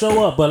 You got to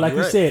show up. But like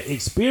you said,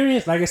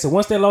 experience. Like I said,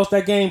 once they lost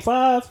that Game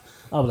 5,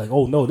 I was like,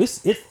 oh no,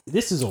 this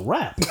is a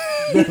wrap.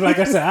 Like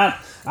I said,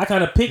 I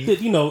kind of picked it.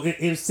 You know,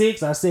 in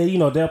 6, I said, you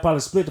know, they'll probably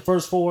split the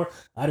first 4.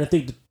 I didn't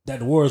think that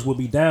the Warriors would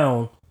be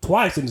down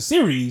twice in the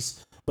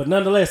series, but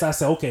nonetheless, I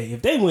said, okay,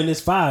 if they win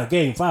this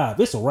Game 5,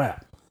 it's a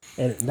wrap,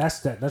 and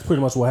that's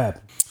pretty much what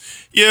happened.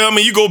 Yeah, I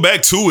mean, you go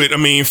back to it. I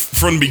mean,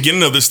 from the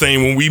beginning of this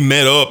thing, when we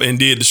met up and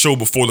did the show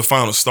before the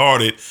finals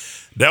started,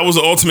 that was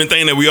the ultimate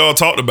thing that we all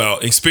talked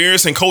about.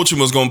 Experience and coaching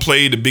was going to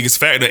play the biggest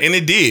factor, and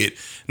it did.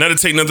 Not to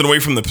take nothing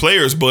away from the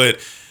players, but,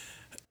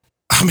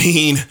 I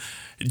mean,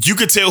 you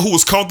could tell who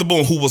was comfortable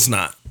and who was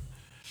not.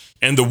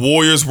 And the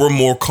Warriors were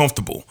more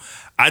comfortable.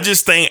 I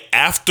just think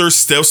after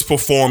Steph's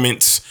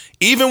performance,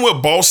 even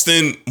with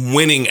Boston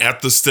winning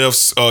after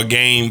Steph's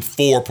Game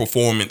 4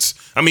 performance,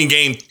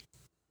 Game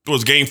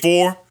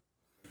 4?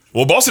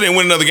 Well, Boston didn't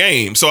win another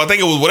game, so I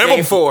think it was whatever.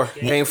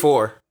 Game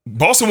 4.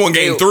 Boston won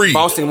Game 3.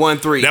 Boston won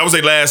 3. That was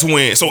their last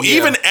win. So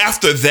even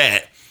after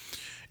that,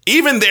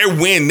 even their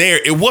win there,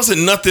 it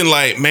wasn't nothing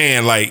like,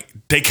 man, like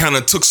they kind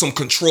of took some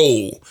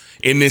control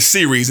in this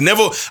series.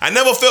 I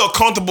never felt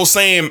comfortable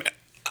saying,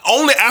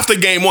 only after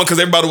Game 1, because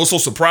everybody was so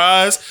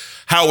surprised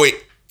how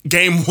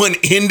Game 1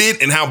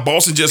 ended and how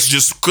Boston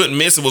just couldn't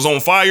miss. It was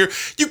on fire.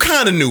 You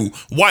kind of knew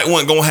White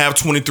wasn't going to have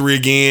 23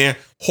 again.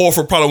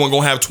 Horford probably wasn't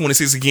going to have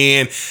 26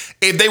 again.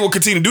 If they would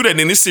continue to do that,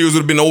 then this series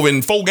would have been over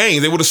in 4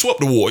 games. They would have swept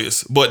the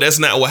Warriors. But that's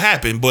not what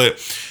happened. But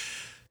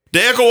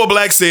to echo what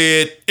Black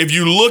said, if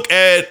you look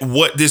at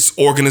what this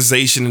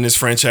organization and this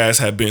franchise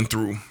have been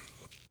through,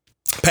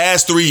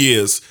 past 3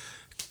 years,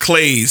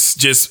 Clay's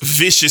just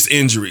vicious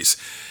injuries.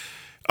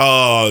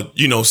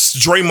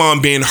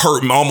 Draymond being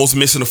hurt and almost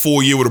missing a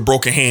full year with a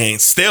broken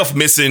hand. Steph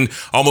missing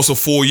almost a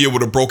full year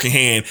with a broken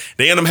hand.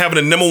 They end up having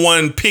the number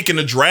 1 pick in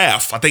the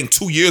draft, I think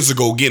 2 years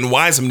ago, getting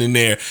Wiseman in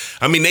there.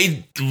 I mean,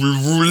 they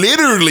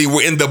literally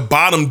were in the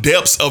bottom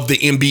depths of the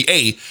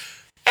NBA.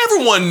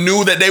 Everyone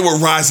knew that they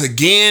would rise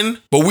again,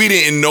 but we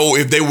didn't know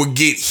if they would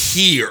get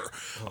here.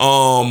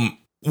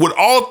 With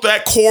all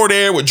that core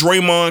there, with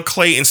Draymond,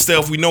 Klay, and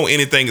Steph, we know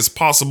anything is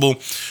possible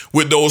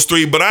with those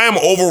 3. But I am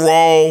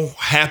overall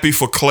happy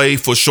for Klay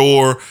for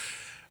sure.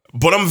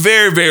 But I'm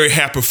very, very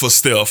happy for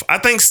Steph. I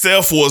think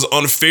Steph was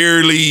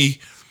unfairly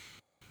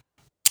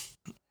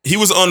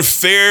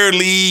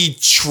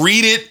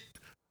treated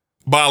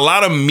by a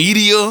lot of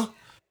media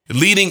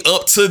leading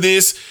up to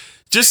this.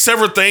 Just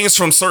several things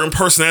from certain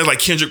personalities like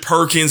Kendrick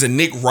Perkins and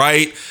Nick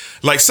Wright.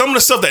 Like some of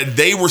the stuff that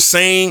they were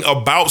saying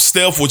about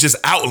Steph was just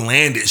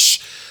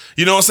outlandish.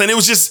 You know what I'm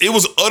saying? It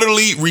was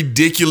utterly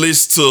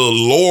ridiculous to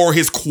lower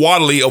his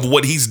quality of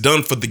what he's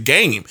done for the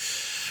game.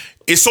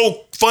 It's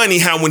so funny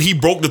how when he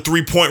broke the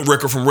 3-point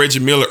record from Reggie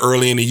Miller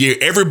early in the year,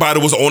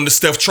 everybody was on the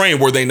Steph train,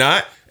 were they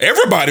not?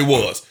 Everybody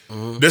was.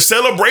 Mm-hmm. The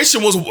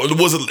celebration was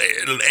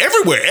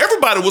everywhere.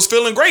 Everybody was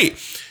feeling great.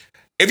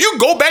 If you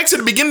go back to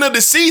the beginning of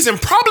the season,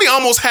 probably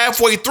almost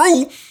halfway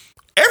through,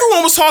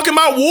 everyone was talking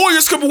about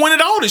Warriors could win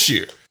it all this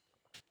year.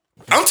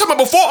 I'm talking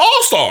about before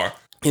All-Star.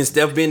 And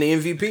Steph being the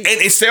MVP.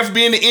 And Steph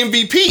being the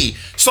MVP.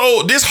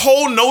 So this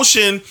whole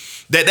notion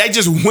that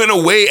just went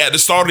away at the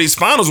start of these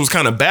finals was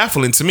kind of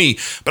baffling to me.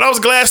 But I was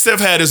glad Steph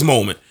had his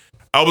moment.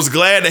 I was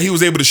glad that he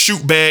was able to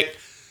shoot back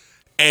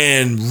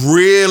and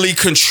really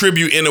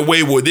contribute in a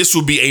way where this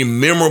will be a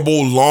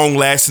memorable,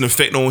 long-lasting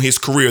effect on his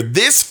career.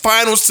 This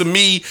finals, to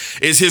me,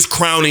 is his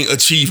crowning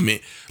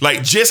achievement.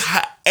 Like, just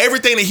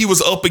everything that he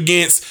was up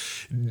against,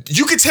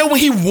 you could tell when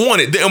he won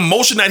it, the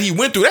emotion that he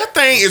went through, that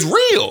thing is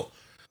real.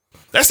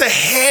 That's a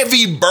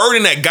heavy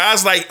burden that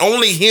guys like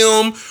only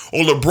him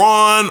or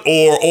LeBron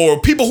or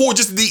people who are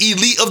just the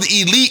elite of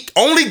the elite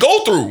only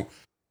go through.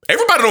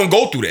 Everybody don't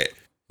go through that.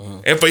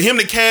 And for him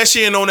to cash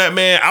in on that,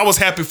 man, I was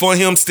happy for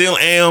him, still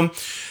am.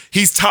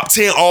 He's top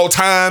 10 all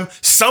time.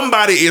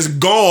 Somebody is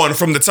gone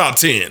from the top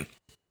 10.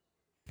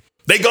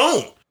 They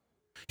gone.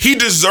 He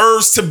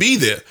deserves to be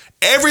there.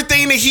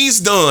 Everything that he's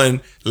done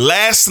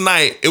last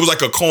night, it was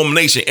like a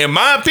culmination. In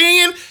my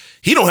opinion,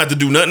 he don't have to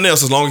do nothing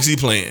else as long as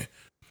he's playing.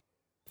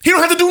 He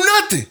don't have to do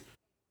nothing.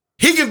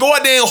 He can go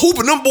out there and hoop,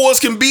 and them boys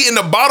can be in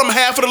the bottom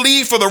half of the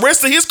league for the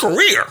rest of his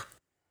career.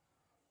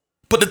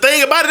 But the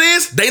thing about it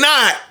is, they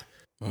not.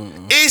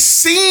 It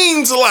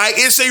seems like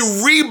it's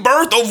a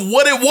rebirth of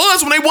what it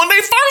was when they won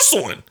their first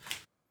one.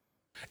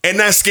 And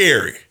that's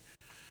scary.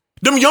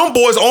 Them young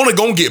boys only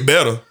gonna get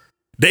better.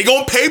 They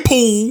gonna pay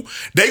Poole.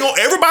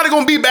 Everybody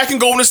gonna be back in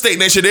Golden State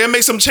next year. They'll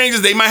make some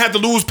changes. They might have to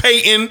lose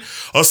Peyton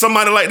or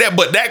somebody like that.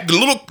 But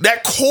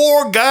that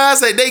core guys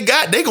that they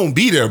got, they gonna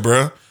be there,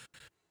 bruh.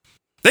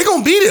 They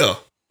gonna be there.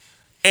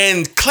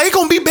 And Klay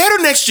gonna be better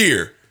next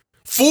year.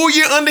 Full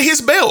year under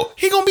his belt.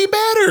 He gonna be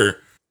better.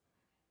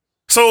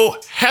 So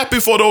happy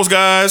for those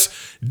guys.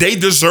 They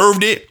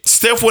deserved it.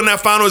 Steph won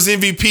that Finals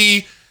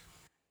MVP.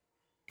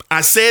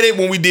 I said it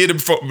when we did it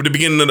before the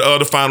beginning of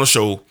the final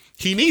show.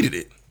 He needed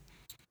it.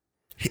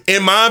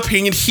 In my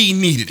opinion, he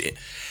needed it.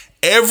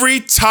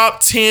 Every top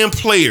 10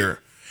 player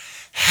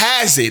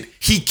has it.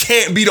 He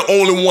can't be the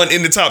only one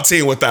in the top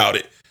 10 without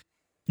it.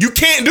 You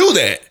can't do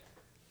that.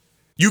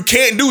 You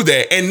can't do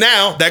that. And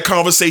now that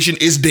conversation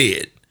is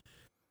dead.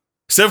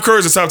 Steph Curry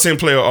is a top 10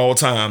 player all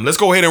time. Let's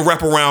go ahead and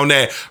wrap around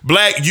that.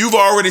 Black, you've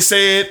already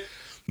said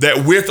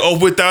that with or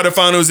without a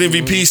Finals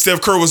MVP,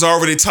 Steph Curry was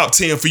already top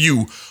 10 for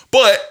you.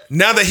 But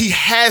now that he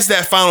has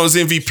that Finals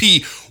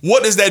MVP,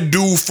 what does that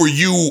do for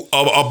you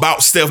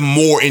about Steph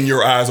more in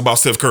your eyes about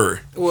Steph Curry?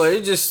 Well,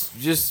 it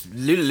just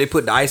literally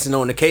put the icing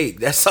on the cake.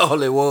 That's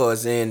all it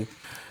was. And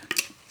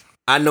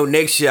I know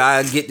next year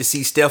I get to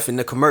see Steph in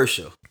the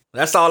commercial.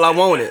 That's all I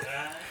wanted.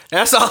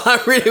 That's all I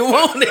really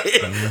wanted.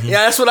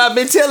 Yeah, that's what I've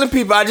been telling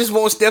people. I just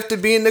want Steph to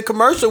be in the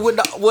commercial with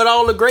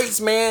all the greats,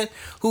 man,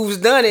 who's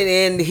done it,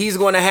 and he's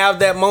going to have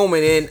that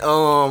moment. And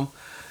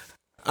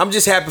I'm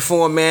just happy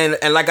for him, man.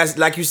 And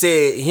like you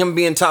said, him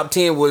being top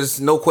 10 was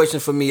no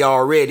question for me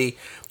already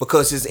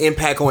because his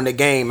impact on the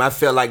game. I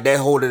felt like that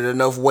holding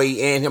enough weight,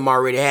 and him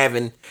already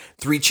having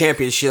 3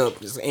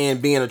 championships and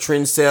being a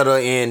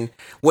trendsetter and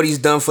what he's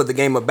done for the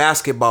game of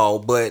basketball.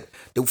 But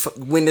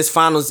when this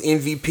Finals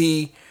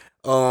MVP,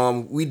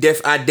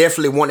 I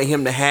definitely wanted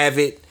him to have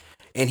it,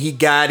 and he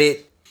got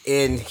it,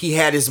 and he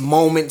had his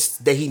moments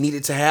that he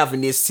needed to have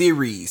in this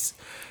series,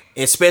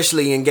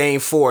 especially in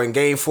Game 4. In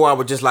Game 4, I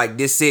was just like,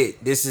 "This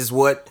it. This is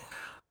what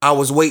I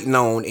was waiting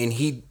on," and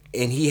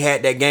he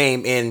had that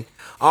game, and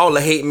all the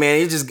hate, man,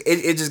 it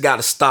just got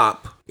to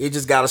stop. It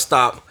just got to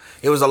stop.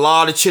 It was a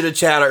lot of chitter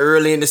chatter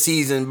early in the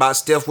season about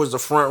Steph was the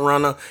front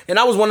runner, and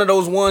I was one of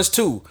those ones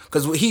too,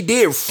 because he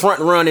did front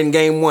run in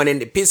Game 1,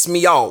 and it pissed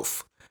me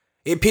off.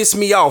 It pissed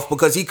me off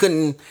because he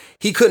couldn't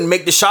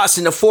make the shots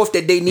in the fourth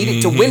that they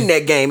needed to win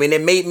that game, and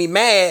it made me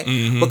mad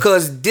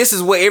because this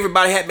is what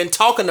everybody had been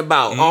talking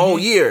about all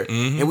year,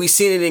 and we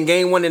seen it in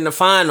Game 1 in the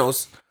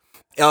finals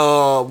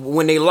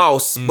when they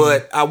lost,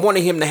 but I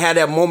wanted him to have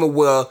that moment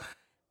where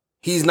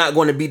he's not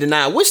going to be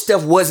denied, which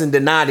Steph wasn't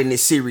denied in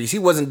this series. He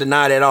wasn't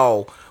denied at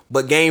all.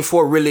 But game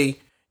 4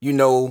 really,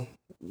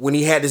 when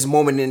he had this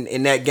moment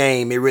in that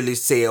game, it really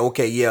said,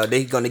 okay, yeah,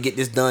 they're going to get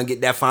this done,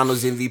 get that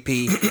finals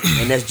MVP,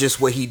 and that's just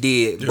what he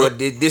did. Yep. But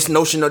this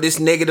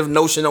negative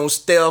notion on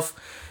Steph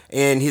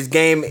and his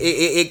game,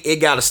 it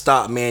got to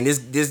stop, man.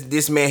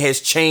 This man has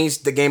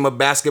changed the game of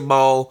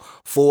basketball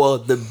for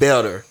the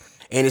better.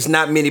 And it's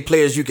not many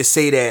players you can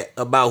say that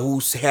about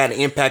who's had an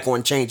impact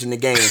on changing the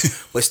game,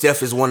 but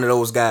Steph is one of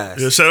those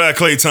guys. Yeah, shout out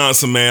Klay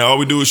Thompson, man. All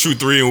we do is shoot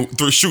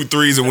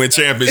threes and win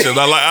championships.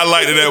 I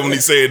liked that when he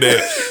said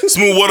that.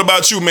 Smooth, what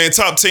about you, man?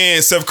 Top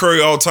 10, Steph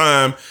Curry all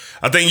time.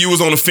 I think you was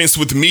on the fence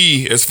with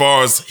me as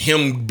far as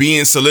him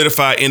being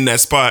solidified in that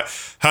spot.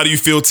 How do you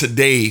feel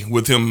today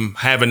with him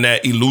having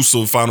that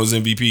elusive Finals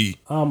MVP?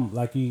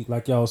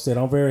 Like y'all said,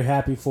 I'm very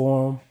happy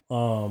for him.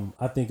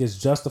 I think it's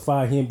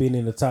justified him being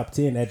in the top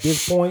 10 at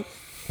this point,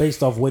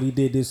 based off what he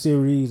did this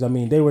series. I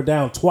mean, they were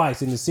down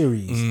twice in the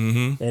series.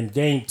 Mm-hmm. And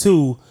game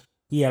 2,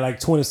 he had like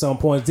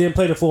 20-something points. Didn't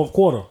play the fourth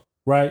quarter,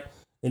 right?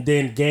 And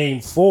then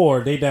game 4,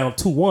 they down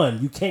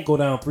 2-1. You can't go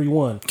down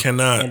 3-1.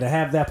 Cannot. And to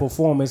have that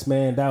performance,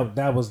 man,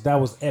 that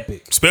was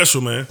epic.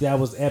 Special, man. That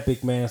was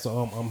epic, man. So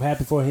I'm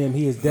happy for him.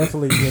 He is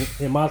definitely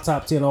in my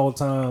top 10 all the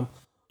time.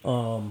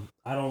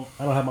 I don't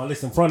have my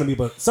list in front of me,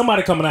 but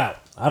somebody coming out.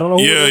 I don't know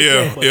who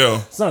it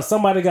is. Yeah.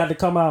 Somebody got to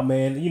come out,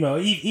 man.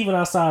 Even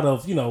outside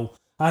of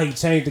how he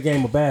changed the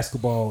game of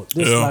basketball.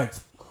 This is like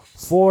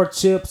 4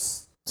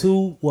 chips,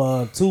 two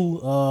regular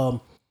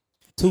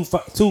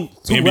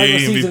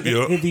season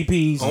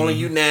MVPs. Only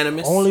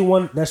unanimous. Only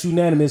one that's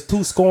unanimous.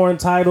 2 scoring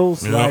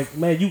titles. Yep. Like,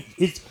 man,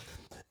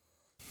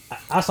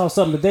 I saw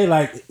something today.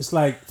 Like, it's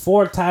like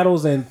 4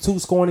 titles and 2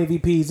 scoring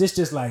MVPs. It's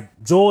just like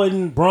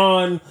Jordan,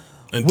 Bron,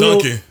 and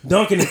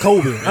Duncan and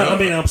Kobe.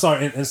 I'm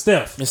sorry, and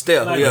Steph. And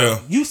Steph, like,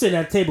 you sit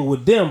at that table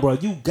with them, bro.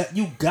 You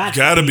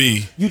gotta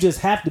be. You just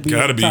have to be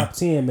in the top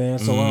 10, man.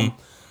 So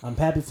I'm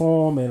happy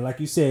for him. And like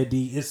you said,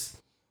 it's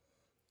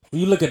when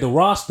you look at the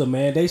roster,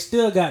 man, they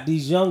still got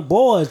these young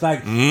boys.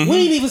 Like, we ain't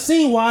even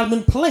seen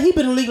Wiseman play. He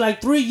been in the league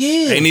like 3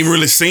 years. Ain't even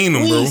really seen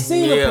him, bro. We ain't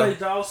seen him play,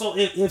 dog. So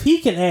if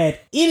he can add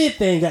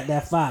anything at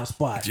that 5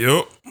 spot,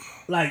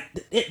 like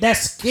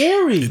that's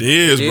scary. It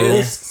is,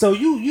 bro. So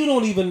you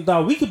don't even,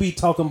 dog. We could be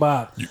talking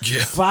about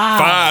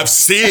 5,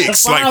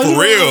 6, like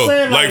for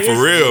real, like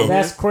for real.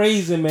 That's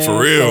crazy, man.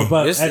 For real. So,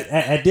 but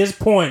at this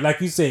point, like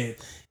you said,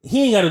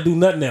 he ain't got to do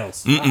nothing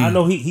else. I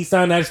know he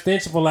signed that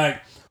extension for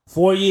like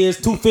 4 years,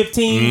 $215.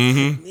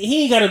 Mm-hmm.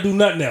 He ain't got to do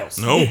nothing else.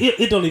 No,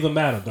 it don't even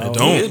matter, dog. It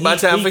don't. It's about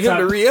time for him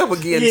to re-up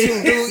again,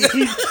 too, dude.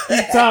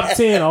 He's top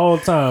 10 all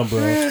the time,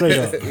 bro. Straight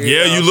up.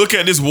 Yeah, you look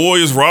at this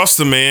Warriors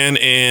roster, man,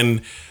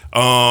 and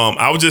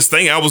I was just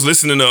thinking. I was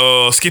listening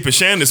to Skip and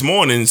Shan this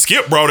morning.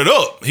 Skip brought it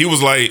up. He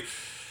was like,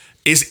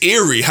 "It's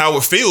eerie how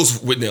it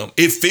feels with them.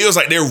 It feels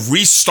like they're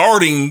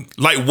restarting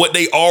like what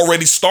they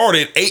already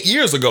started 8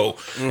 years ago."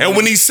 Mm-hmm. And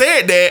when he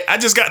said that, I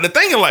just got to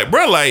thinking, like,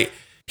 bro, like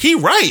he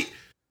right.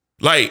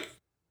 Like,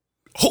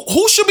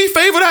 who should be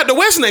favored out the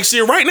West next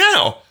year right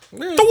now?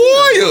 Man, the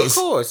Warriors.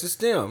 Of course, it's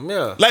them.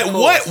 Yeah. Like,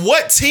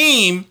 what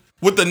team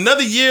with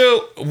another year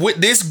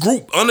with this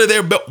group under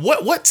their belt?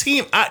 What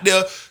team out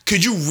there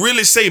could you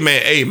really say,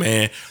 man? Hey,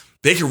 man,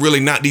 they can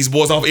really knock these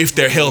boys off if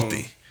they're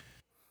healthy.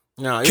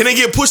 No, can they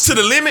get pushed to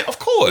the limit? Of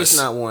course.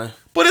 It's not one.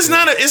 But it's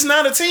not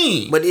a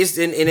team. But it's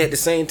and at the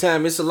same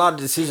time, it's a lot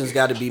of decisions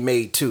got to be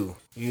made too.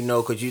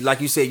 Because like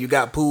you said, you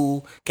got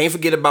Poole. Can't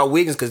forget about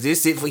Wiggins because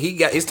it's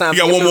time. He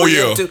got one more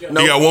year.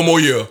 No, he got one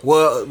more year.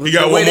 Well, he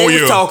got one more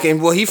year.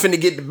 Talking. Well, he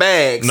finna get the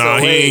bag. Nah,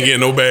 so, he ain't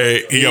getting no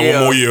bag. He got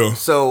one more year.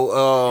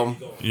 So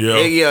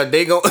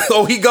they go.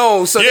 Oh, he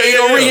gone. So they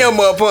gonna re him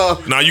up,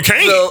 huh? Nah, you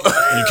can't.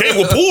 You can't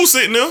with Poole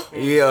sitting there.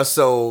 Yeah.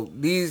 So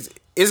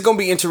it's gonna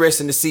be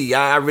interesting to see.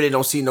 I really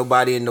don't see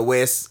nobody in the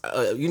West.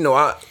 We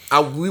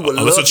would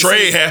unless a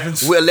trade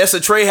happens. Unless a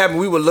trade happens,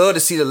 we would love to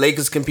see the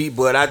Lakers compete,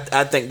 but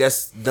I think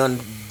that's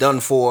done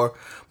for.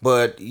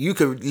 But you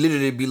could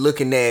literally be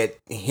looking at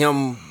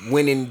him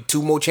winning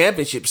 2 more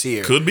championships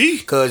here. Could be,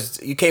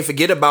 because you can't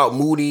forget about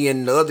Moody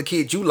and the other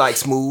kids you like,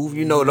 Smooth.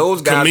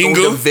 Those guys gonna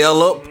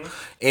develop.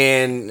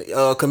 And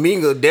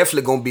Kuminga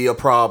definitely gonna be a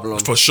problem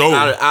for sure.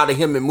 Out of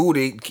him and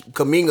Moody,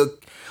 Kuminga.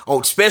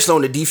 Especially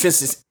on the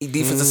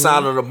defensive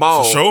side of the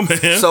ball. For sure,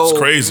 man. So, it's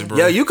crazy, bro.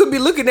 Yeah, you could be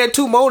looking at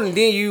 2 more, and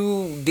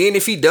then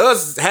if he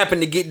does happen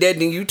to get that,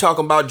 then you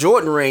talking about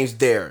Jordan range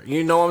there.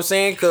 You know what I'm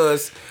saying?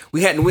 Because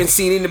we hadn't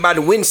seen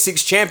anybody win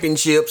 6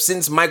 championships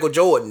since Michael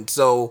Jordan.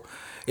 So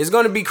it's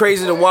going to be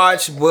crazy to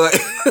watch, but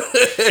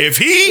if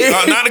he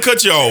not to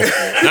cut you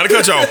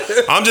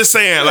off, I'm just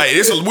saying, like,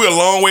 we're a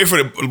long way away from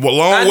him.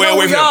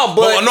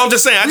 But no, I'm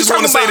just saying, I just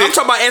want to say that. I'm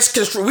talking about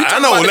S-construction. I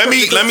know. Let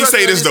me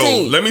say this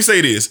though. Let me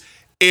say this.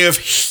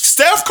 If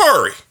Steph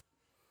Curry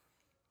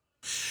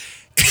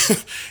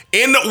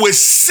end up with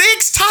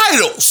 6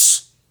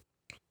 titles,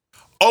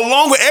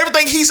 along with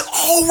everything he's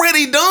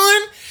already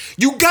done,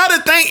 you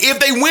gotta think if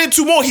they win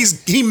 2 more,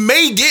 he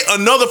may get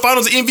another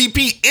Finals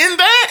MVP in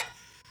that.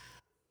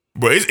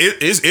 Bro,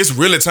 it's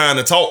really time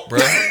to talk, bro.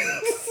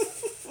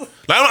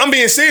 Like, I'm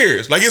being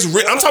serious. Like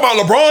I'm talking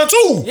about LeBron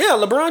too. Yeah,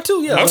 LeBron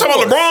too. Yeah, I'm talking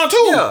about LeBron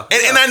too. Yeah,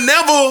 and I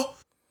never.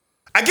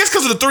 I guess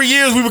because of the 3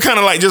 years we were kind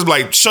of like just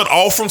like shut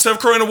off from Steph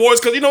Curry and the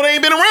Warriors because they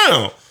ain't been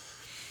around.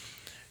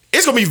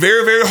 It's gonna be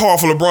very, very hard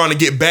for LeBron to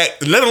get back,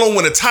 let alone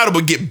win a title,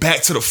 but get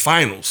back to the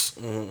finals.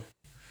 Mm-hmm.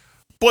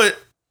 But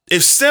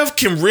if Steph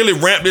can really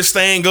ramp this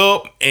thing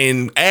up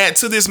and add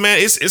to this, man,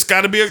 it's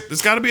gotta be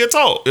a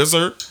talk, yes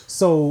sir.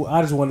 So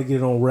I just want to get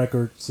it on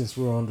record since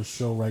we're on the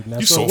show right now.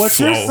 You so so what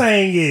flawed. you're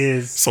saying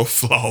is So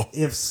flawed.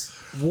 if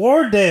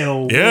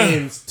Wardell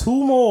wins 2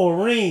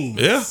 more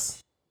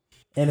rings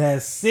and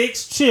has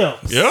 6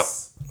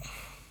 chips,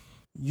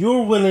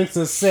 you're willing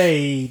to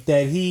say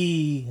that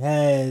he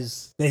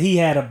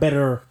had a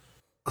better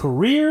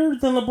career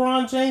than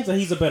LeBron James, or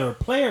he's a better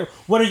player?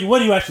 What are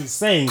you actually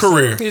saying?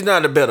 Career. He's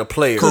not a better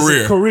player.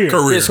 Career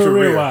wise.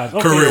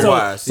 Okay, career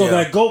wise. So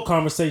that GOAT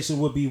conversation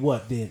would be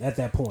what then at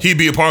that point? He'd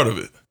be a part of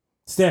it.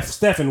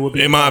 Stephen would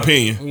be, in my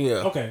opinion.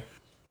 Yeah. Okay.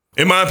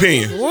 In my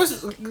opinion. Hold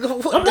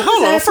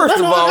on. First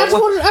of all,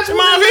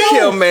 look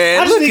here,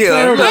 man. Look here,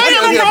 bro.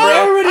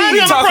 We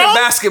talking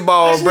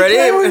basketball, bro. I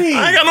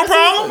ain't got no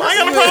problem with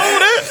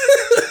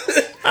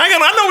that.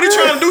 I know what he's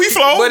trying to do. He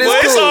flowed, but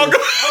it's all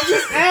good. I'm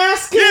just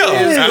asking.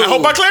 Yeah, I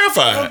hope I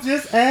clarified. I'm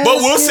just asking.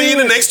 But we'll see in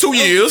the next 2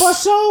 years. For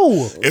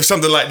sure. If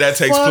something like that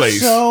takes For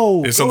place.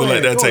 sure. If something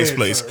like that takes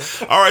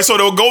place. All right, so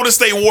the Golden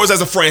State Warriors as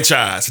a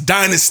franchise.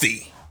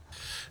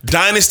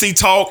 Dynasty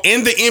talk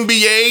in the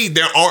NBA,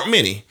 there aren't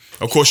many.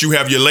 Of course, you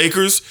have your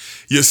Lakers,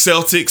 your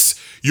Celtics,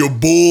 your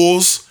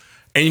Bulls,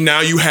 and now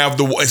you have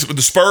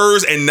the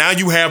Spurs, and now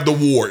you have the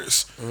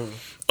Warriors.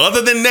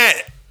 Other than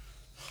that,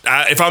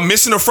 if I'm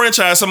missing a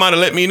franchise, somebody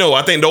let me know.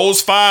 I think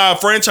those 5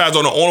 franchises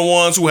are the only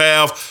ones who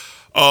have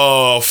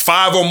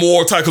 5 or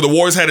more titles. Because the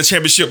Warriors had a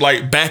championship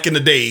like back in the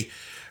day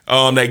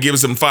that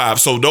gives them 5.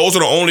 So those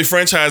are the only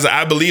franchises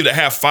I believe that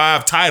have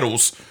 5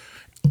 titles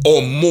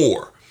or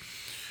more.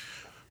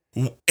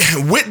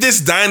 With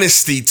this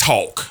dynasty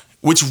talk,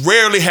 which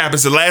rarely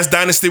happens. The last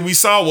dynasty we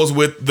saw was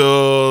with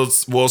the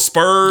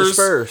Spurs.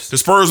 The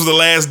Spurs was the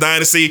last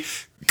dynasty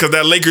because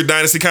that Laker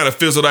dynasty kind of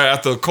fizzled out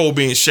after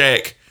Kobe and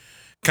Shaq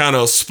kind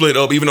of split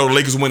up, even though the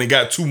Lakers went and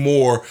got 2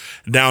 more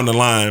down the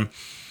line.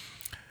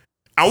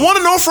 I want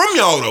to know from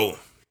y'all, though,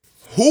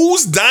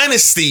 whose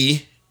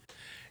dynasty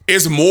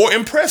is more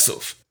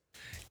impressive?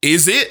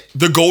 Is it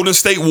the Golden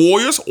State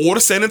Warriors or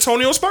the San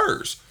Antonio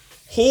Spurs?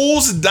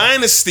 Whose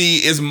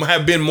dynasty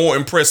have been more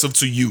impressive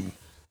to you?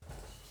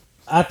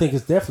 I think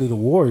it's definitely the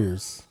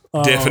Warriors.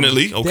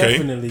 Definitely, okay.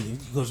 Definitely.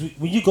 Because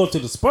when you go to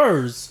the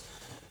Spurs,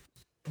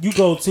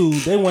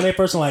 they won their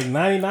first one like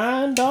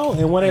 99, though,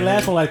 and won their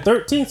last one like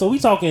 13. So we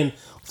talking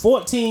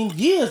 14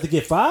 years to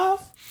get 5.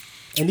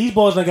 And these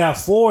boys done got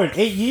 4 in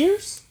 8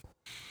 years.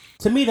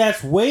 To me,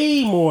 that's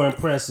way more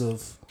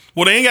impressive.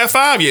 Well, they ain't got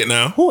 5 yet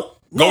now.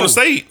 Golden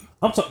State.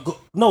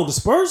 No, the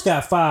Spurs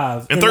got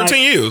 5 in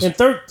 13 years. And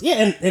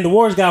the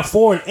Warriors got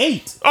 4 and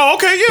 8. Oh,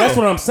 okay, yeah. That's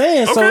what I'm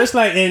saying. Okay. So it's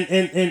like,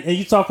 and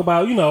you talk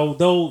about,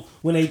 though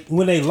when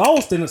they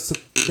lost, and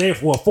they're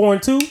 4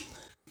 and 2,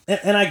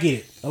 and I get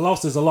it, a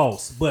loss is a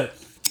loss, but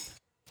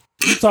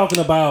you talking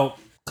about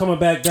coming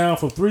back down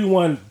from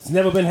 3-1. It's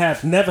never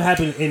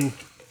happened in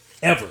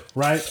ever,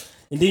 right?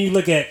 And then you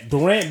look at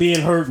Durant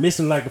being hurt,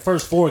 missing like the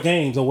first 4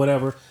 games or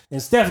whatever,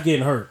 and Steph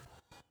getting hurt.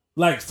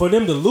 Like for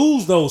them to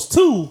lose those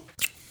 2.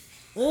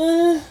 You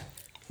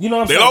know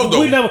what I'm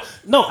saying?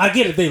 I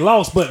get it, they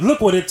lost, but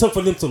look what it took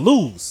for them to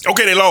lose.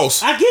 Okay, they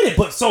lost. I get it,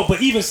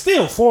 but even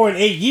still, 4 and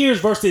 8 years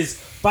versus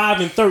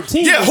 5 and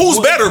 13. Yeah, who's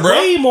better, bro?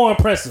 Way more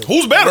impressive.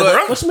 Who's better,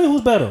 bro? What you mean,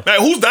 who's better? Like,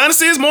 whose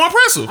dynasty is more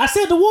impressive? I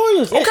said the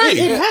Warriors.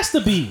 Okay, it has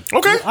to be.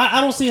 Okay, I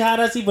don't see how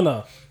that's even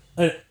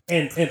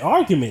an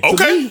argument.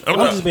 Okay, to me,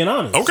 I'm just being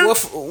honest. Okay.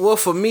 Well,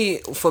 for me,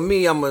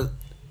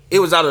 it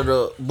was out of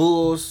the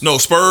Bulls. No,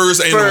 Spurs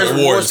and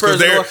the Warriors.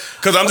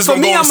 Because I'm just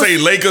going to go and say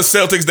Lakers,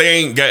 Celtics, they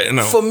ain't got,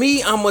 no. For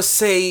me, I'm going to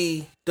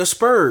say the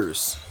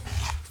Spurs.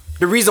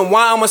 The reason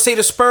why I'm going to say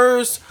the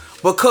Spurs,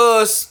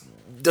 because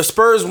the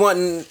Spurs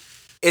wasn't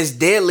as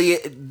deadly.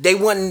 The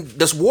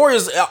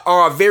Warriors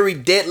are a very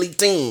deadly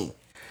team.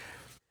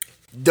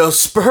 The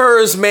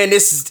Spurs, man,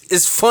 this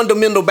is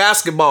fundamental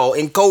basketball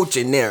and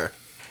coaching there.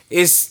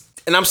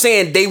 And I'm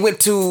saying they went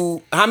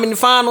to how many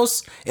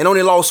finals and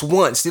only lost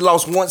once. They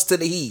lost once to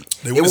the Heat.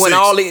 They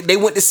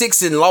went to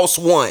 6 and lost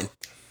 1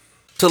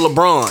 to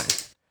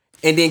LeBron,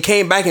 and then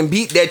came back and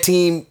beat that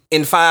team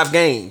in 5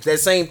 games. That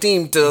same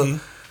team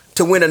to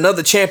win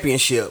another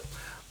championship.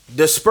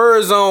 The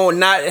Spurs on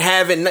not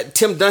having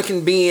Tim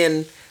Duncan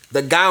being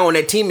the guy on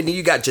that team, and then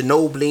you got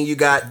Ginobili, and you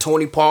got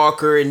Tony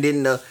Parker, and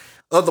then the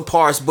other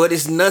parts. But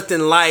it's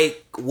nothing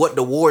like what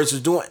the Warriors is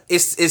doing.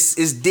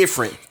 It's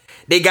different.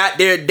 They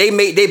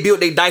built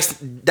their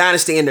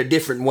dynasty in a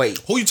different way.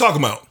 Who you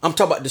talking about? I'm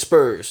talking about the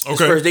Spurs. The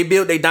Spurs, they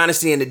built their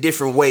dynasty in a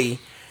different way.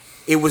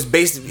 It was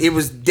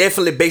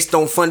definitely based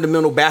on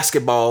fundamental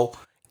basketball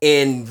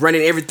and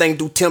running everything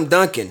through Tim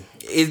Duncan.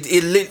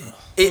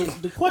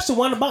 The question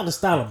wasn't about the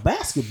style of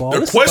basketball.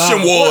 The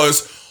question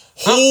was,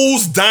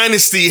 Whose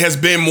dynasty has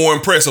been more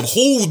impressive?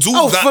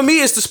 For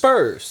me, it's the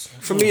Spurs.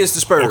 For me, it's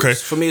the Spurs. Okay.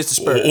 For me, it's the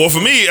Spurs. Well, for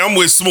me, I'm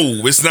with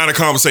Smooth. It's not a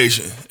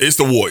conversation. It's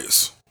the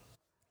Warriors.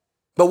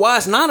 But why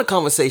it's not a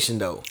conversation,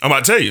 though? I'm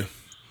about to tell you.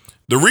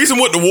 The reason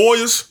with the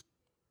Warriors,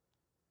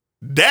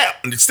 that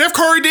Steph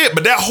Curry did,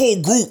 but that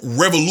whole group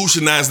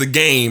revolutionized the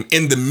game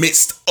in the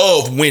midst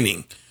of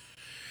winning.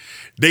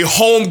 They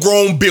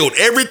homegrown built.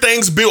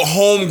 Everything's built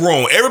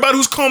homegrown. Everybody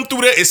who's come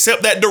through that,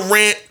 except that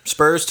Durant.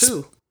 Spurs,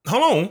 too.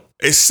 Hold on.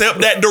 Except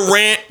that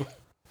Durant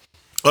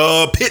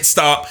pit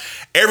stop,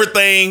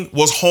 everything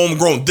was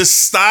homegrown. The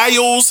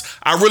styles,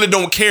 I really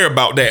don't care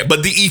about that.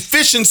 But the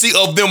efficiency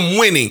of them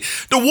winning.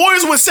 The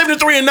Warriors went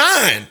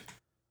 73-9.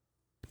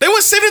 They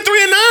went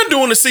 73-9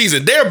 during the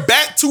season. They're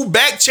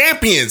back-to-back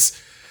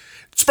champions.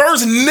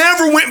 Spurs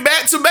never went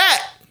back-to-back.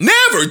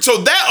 Never.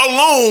 So that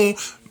alone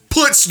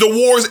puts the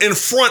Warriors in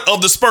front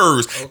of the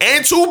Spurs. Okay.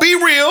 And to be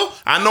real,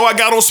 I know I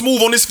got on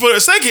Smooth on this for a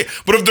second,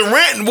 but if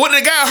Durant wouldn't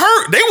have got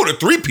hurt, they would have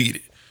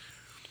three-peated.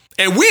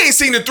 And we ain't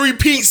seen the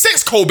three-peat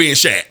since Kobe and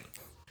Shaq.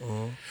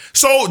 Mm-hmm.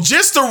 So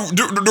just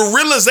the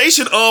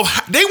realization of,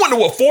 they went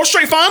to 4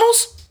 straight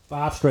finals?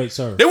 5 straight,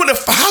 sir. They went to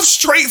 5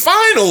 straight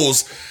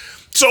finals.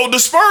 So the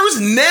Spurs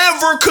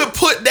never could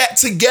put that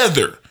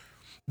together.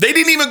 They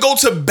didn't even go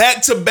to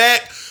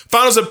back-to-back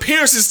finals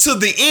appearances to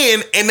the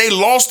end, and they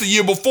lost the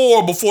year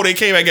before they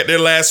came back at their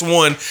last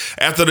one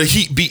after the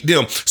Heat beat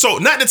them. So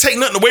not to take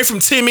nothing away from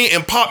Timmy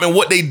and Pop and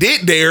what they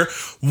did there,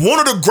 one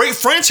of the great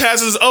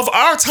franchises of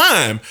our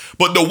time.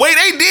 But the way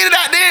they did it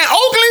out there in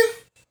Oakland,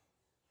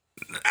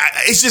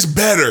 it's just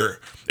better.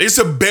 It's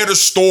a better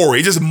story.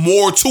 It's just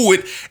more to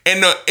it.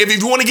 And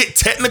if you want to get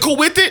technical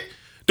with it,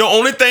 the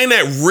only thing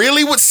that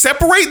really would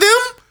separate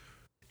them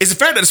is the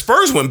fact that the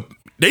Spurs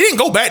they didn't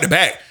go back to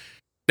back.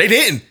 They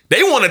didn't.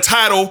 They won a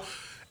title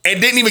and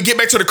didn't even get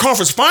back to the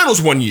conference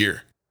finals one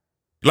year.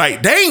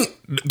 Like, they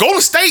ain't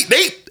Golden State,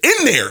 they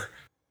in there.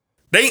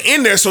 They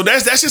in there. So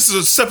that's just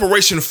a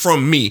separation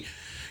from me.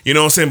 You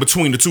know what I'm saying?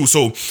 Between the two.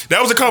 So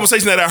that was a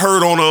conversation that I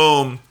heard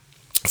on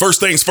First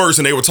Things First,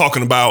 and they were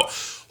talking about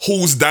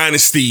whose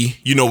dynasty,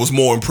 was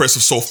more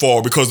impressive so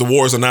far, because the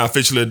Warriors are now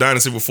officially a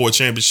dynasty before a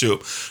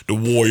championship, the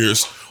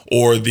Warriors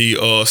or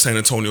the San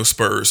Antonio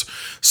Spurs.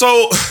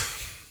 So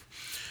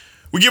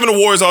we're giving the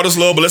Warriors all this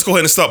love, but let's go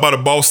ahead and stop by the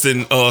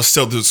Boston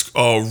Celtics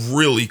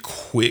really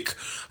quick.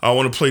 I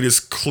want to play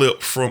this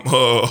clip from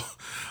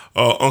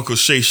Uncle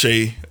Shay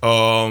Shay,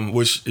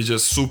 which is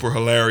just super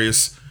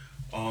hilarious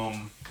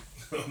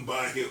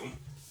by him.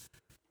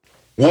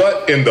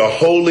 What in the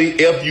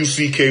holy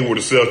F-U-C-K were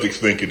the Celtics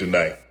thinking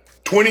tonight?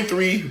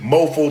 23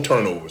 mofo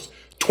turnovers.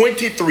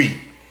 23.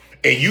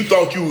 And you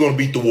thought you were going to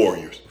beat the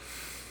Warriors.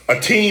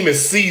 A team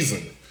is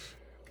seasoned.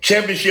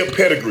 Championship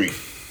pedigree.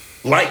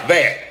 Like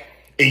that.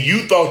 And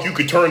you thought you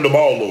could turn the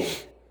ball over.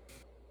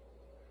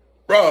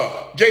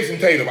 Bruh, Jason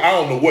Tatum, I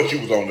don't know what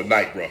you was on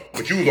tonight, bruh.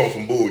 But you was on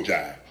some bull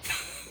jive.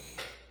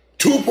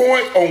 2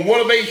 points on 1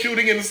 of 8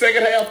 shooting in the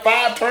second half.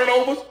 5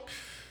 turnovers.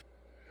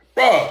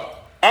 Bruh,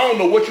 I don't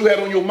know what you had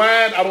on your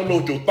mind. I don't know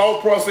what your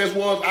thought process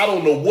was. I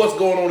don't know what's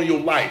going on in your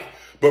life.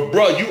 But,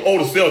 bruh, you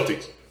owe the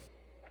Celtics.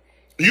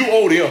 You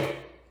owe them.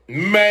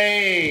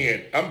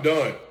 Man, I'm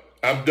done.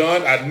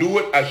 I knew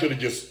it. I should have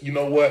just, you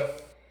know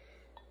what?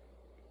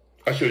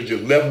 I should have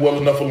just left well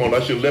enough alone. I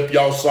should have left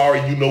y'all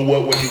sorry you know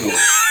what when you were.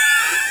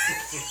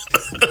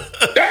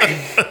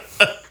 Dang.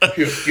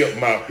 He'll skip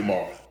mouth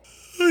tomorrow.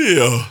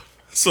 Yeah.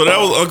 So that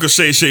was Uncle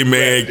Shay Shay,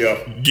 man.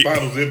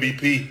 Finals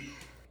MVP.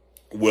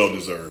 Well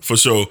deserved. For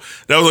sure.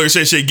 That was Uncle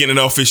Shay Shay getting it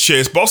off his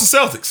chest. Boston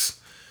Celtics.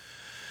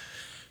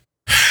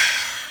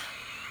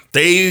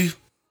 They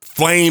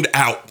flamed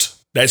out.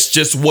 That's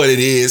just what it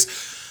is.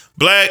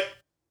 Black,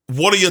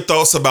 what are your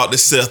thoughts about the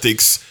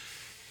Celtics?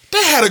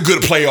 They had a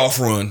good playoff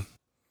run,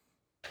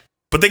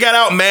 but they got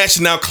outmatched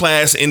and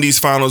outclassed in these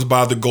finals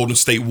by the Golden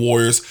State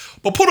Warriors.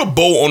 But put a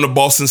bow on the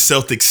Boston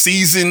Celtics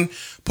season.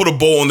 Put a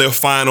bow on their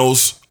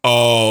finals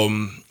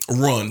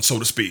run, so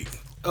to speak.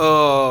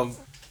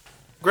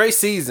 Great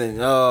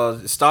season.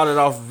 It started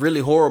off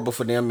really horrible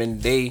for them,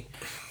 and they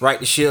right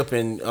the ship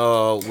and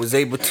was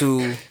able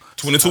to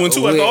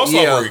 22-2 after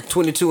All-Star break.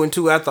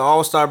 22-2 after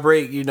All-Star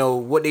break.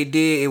 What they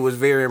did, it was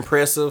very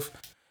impressive.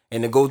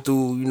 And to go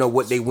through,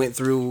 what they went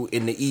through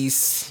in the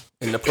East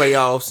in the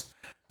playoffs,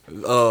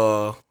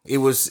 it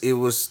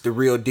was the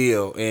real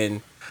deal.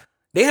 And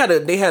they had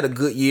a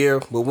good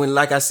year, but when,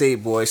 like I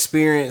said, boy,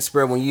 experience,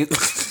 bro, when you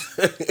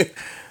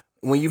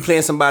when you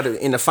playing somebody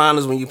in the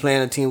finals, when you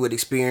playing a team with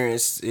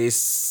experience,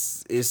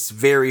 it's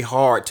very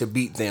hard to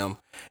beat them.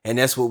 And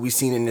that's what we've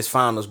seen in this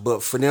finals.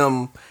 But for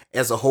them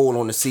as a whole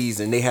on the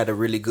season, they had a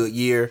really good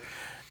year.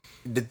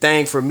 The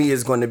thing for me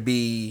is going to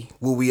be,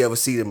 will we ever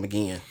see them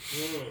again?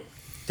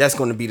 That's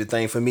going to be the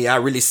thing for me. I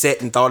really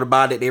sat and thought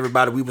about it.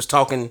 Everybody, we was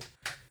talking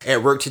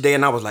at work today,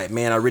 and I was like,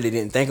 man, I really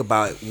didn't think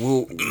about it.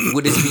 Will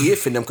this be it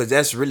for them? Because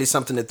that's really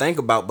something to think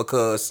about,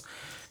 because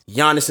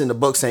Giannis and the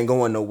Bucks ain't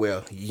going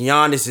nowhere.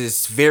 Giannis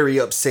is very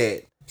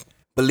upset,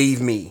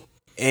 believe me.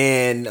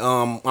 And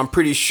I'm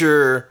pretty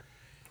sure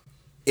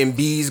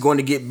Embiid's going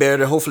to get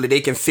better. Hopefully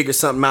they can figure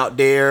something out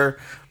there.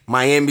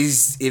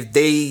 Miami's, if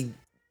they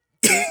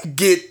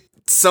get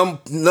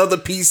another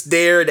piece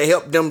there to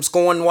help them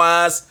scoring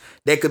wise,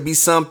 that could be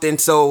something.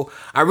 So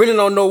I really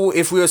don't know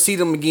if we'll see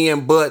them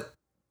again, but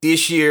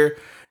this year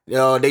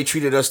they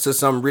treated us to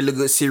some really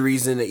good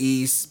series in the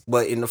East,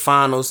 but in the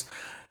finals,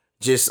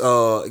 just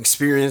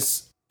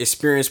experience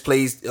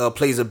plays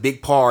a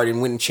big part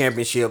in winning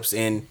championships,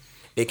 and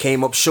they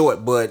came up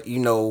short. But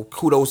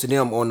kudos to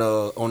them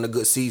on a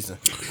good season.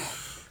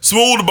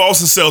 Smooth, the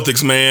Boston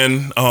Celtics,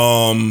 man.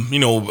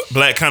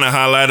 Black kind of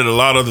highlighted a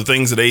lot of the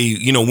things that they,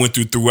 went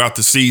throughout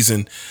the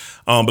season.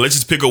 But let's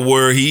just pick up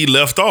where he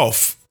left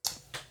off.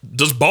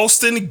 Does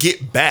Boston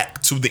get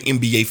back to the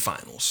NBA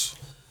Finals?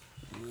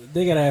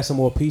 They gotta add some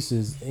more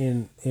pieces,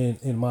 in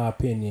my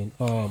opinion.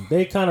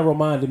 They kind of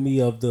reminded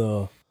me of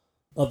the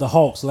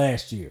Hawks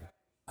last year.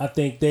 I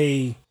think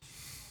they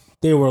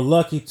were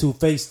lucky to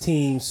face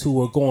teams who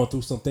were going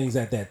through some things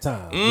at that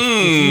time.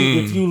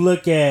 If you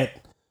look at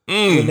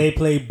when they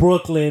played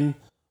Brooklyn,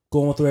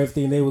 going through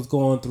everything they was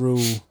going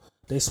through,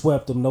 they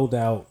swept them, no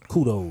doubt.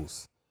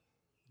 Kudos.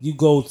 You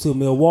go to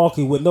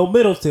Milwaukee with no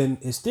Middleton,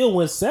 it still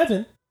went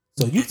 7.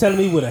 So you telling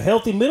me with a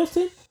healthy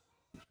Middleton,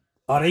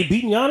 are they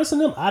beating Giannis and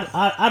them?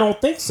 I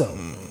don't think so.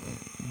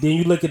 Then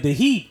you look at the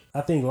Heat.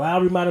 I think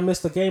Lowry might have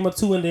missed a game or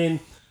 2, and then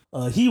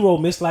Hero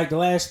missed like the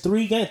last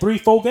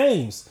 3-4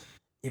 games.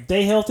 If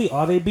they healthy,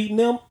 are they beating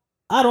them?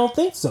 I don't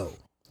think so.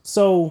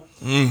 So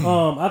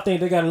I think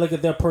they got to look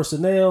at their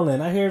personnel,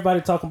 and I hear everybody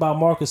talking about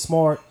Marcus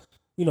Smart,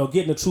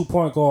 getting a true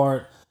point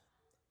guard.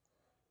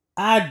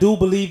 I do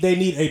believe they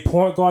need a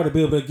point guard to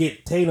be able to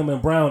get Tatum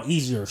and Brown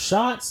easier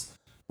shots,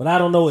 but I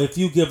don't know if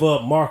you give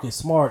up Marcus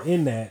Smart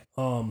in that.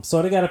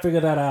 So they got to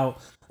figure that out.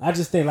 I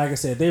just think, like I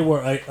said, they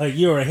were a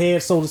year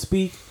ahead, so to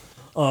speak.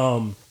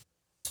 And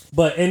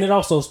it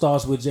also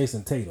starts with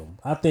Jason Tatum.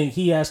 I think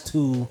he has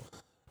to,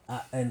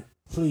 and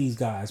please,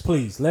 guys,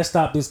 let's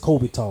stop this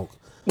Kobe talk.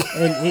 To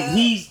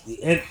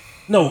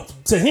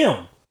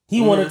him,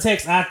 he want to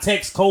text. I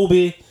text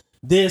Kobe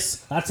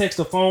this. I text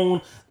the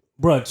phone,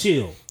 bruh.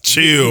 Chill,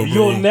 bro.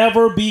 You'll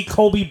never be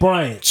Kobe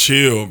Bryant.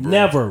 Chill, bro.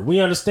 Never. We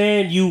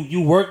understand.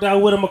 You worked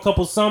out with him a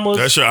couple summers.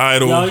 That's your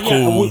idol.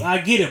 Cool. I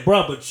get it,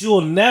 bro. But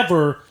you'll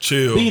never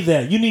be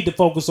that. You need to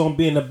focus on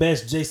being the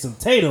best Jason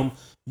Tatum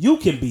you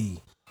can be.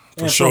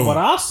 And from what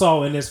I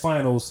saw in this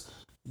finals,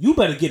 you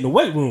better get in the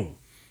weight room.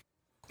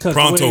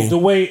 Because the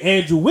way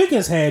Andrew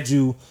Wiggins had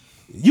you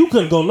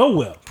couldn't go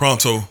nowhere.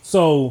 Pronto.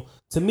 So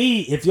to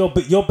me, if your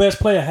best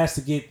player has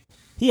to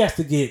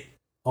get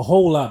a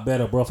whole lot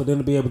better, bro, for them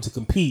to be able to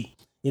compete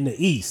in the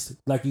East.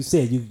 Like you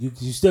said, you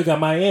still got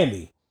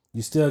Miami,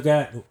 you still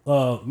got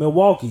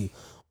Milwaukee.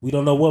 We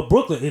don't know what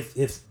Brooklyn,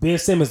 if Ben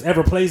Simmons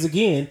ever plays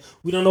again,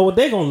 we don't know what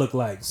they're gonna look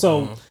like.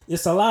 So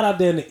it's a lot out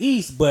there in the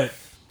East, but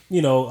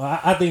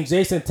I think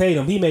Jason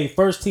Tatum, he made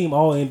first team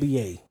All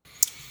NBA.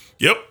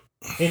 Yep.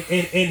 And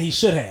he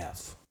should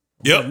have.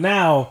 Yep. But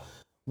now,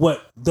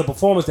 what the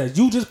performance that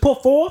you just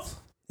put forth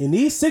in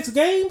these 6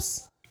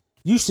 games,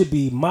 you should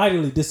be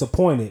mightily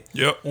disappointed.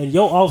 Yep. And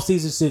your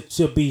offseason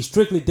should be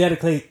strictly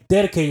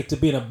dedicated to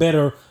being a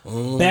better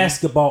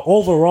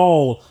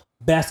overall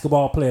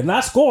basketball player.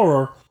 Not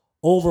scorer,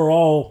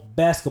 overall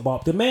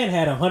basketball. The man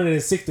had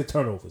 160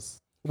 turnovers.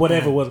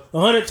 Whatever it was.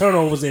 100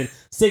 turnovers in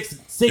six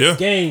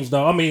games,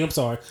 though. I mean, I'm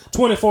sorry.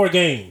 24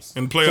 games.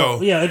 In the playoff.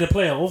 So, in the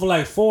playoff. Over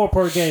like 4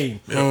 per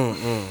game. Yep.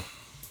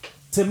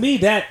 To me,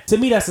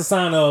 that's a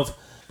sign of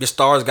your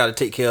stars got to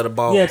take care of the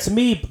ball. Yeah, to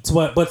me,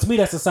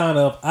 that's a sign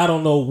of I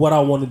don't know what I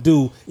want to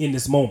do in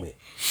this moment.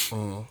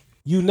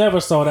 You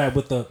never saw that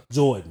with a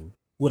Jordan,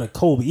 with a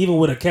Kobe, even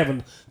with a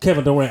Kevin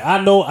Durant.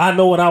 I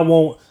know what I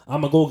want.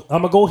 I'm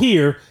gonna go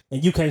here,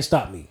 and you can't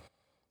stop me.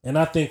 And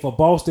I think for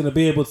Boston to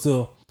be able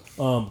to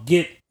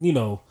get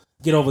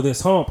over this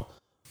hump,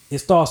 it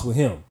starts with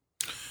him.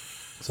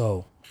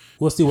 So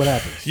we'll see what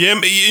happens. Yeah,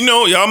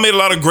 y'all made a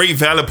lot of great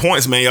valid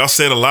points, man. Y'all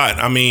said a lot.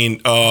 I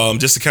mean,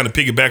 just to kind of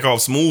piggyback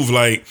off Smooth,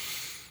 like,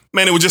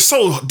 man, it was just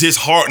so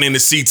disheartening to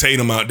see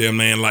Tatum out there,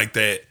 man, like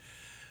that.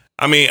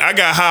 I mean, I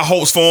got high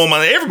hopes for him.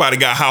 Everybody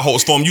got high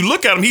hopes for him. You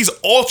look at him, he's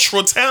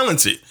ultra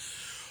talented.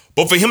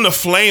 But for him to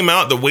flame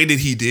out the way that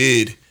he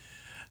did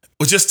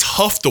was just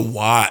tough to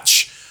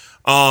watch.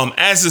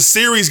 As the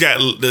series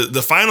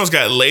the finals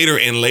got later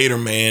and later,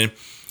 man,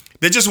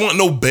 there just wasn't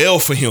no bell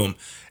for him.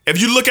 If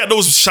you look at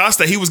those shots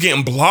that he was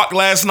getting blocked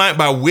last night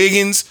by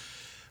Wiggins,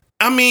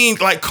 I mean,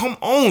 like, come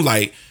on,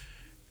 like,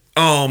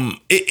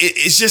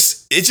 it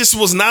just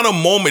was not a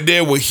moment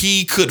there where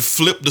he could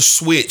flip the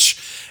switch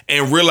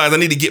and realize I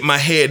need to get my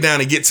head down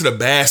and get to the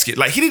basket.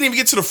 Like, he didn't even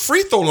get to the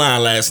free throw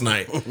line last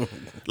night.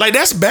 Like,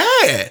 that's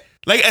bad.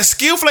 Like, as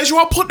skillful as you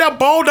are, put that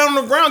ball down on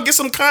the ground, get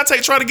some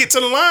contact, try to get to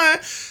the line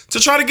to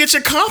try to get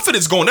your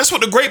confidence going. That's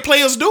what the great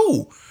players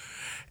do.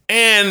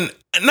 And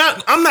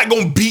I'm not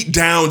going to beat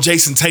down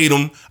Jason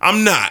Tatum.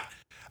 I'm not.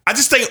 I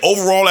just think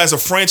overall as a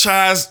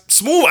franchise,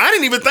 Smooth, I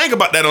didn't even think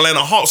about that Atlanta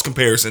Hawks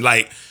comparison.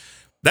 Like,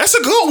 that's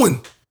a good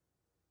one.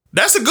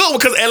 That's a good one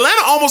because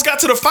Atlanta almost got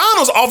to the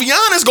finals off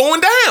Giannis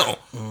going down.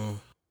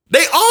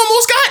 They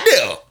almost got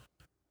there.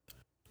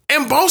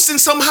 And Boston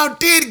somehow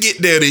did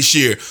get there this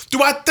year.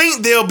 Do I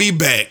think they'll be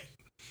back?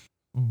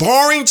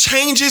 Barring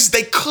changes,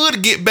 they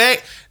could get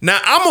back. Now,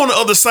 I'm on the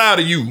other side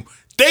of you.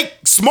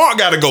 Smart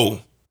got to go.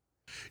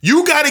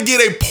 You got to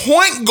get a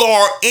point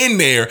guard in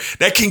there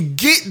that can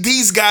get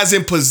these guys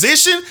in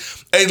position,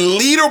 a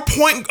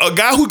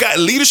guy who got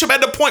leadership at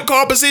the point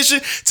guard position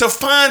to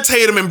find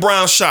Tatum and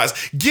Brown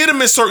shots, get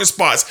them in certain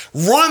spots,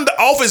 run the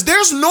offense.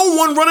 There's no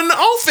one running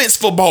the offense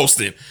for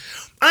Boston.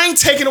 I ain't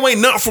taking away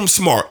nothing from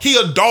Smart. He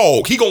a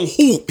dog. He gonna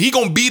hoop. He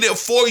gonna be there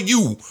for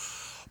you.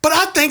 But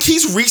I think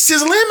he's reached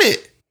his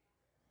limit.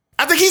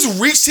 I think he's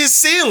reached his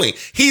ceiling.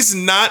 He's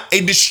not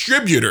a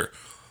distributor.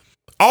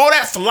 All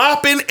that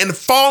flopping and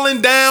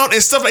falling down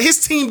and stuff, like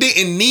his team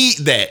didn't need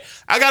that.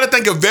 I got to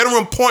think a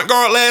veteran point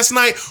guard last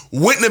night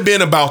wouldn't have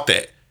been about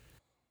that.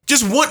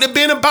 Just wouldn't have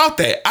been about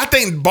that. I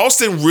think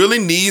Boston really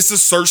needs to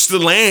search the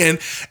land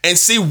and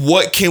see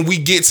what can we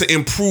get to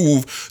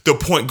improve the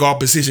point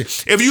guard position.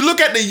 If you look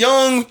at the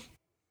young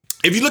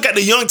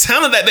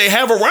talent that they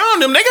have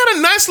around them, they got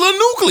a nice little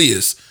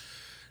nucleus.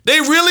 They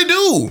really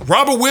do.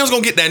 Robert Williams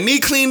gonna get that knee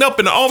cleaned up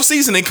in the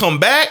offseason and come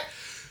back.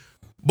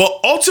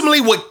 But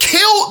ultimately, what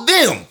killed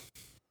them?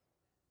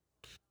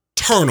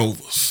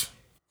 Turnovers.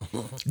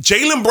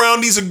 Jaylen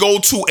Brown needs to go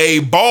to a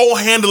ball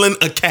handling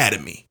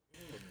academy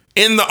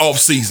in the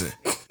offseason.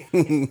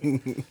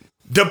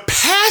 The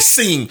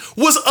passing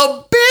was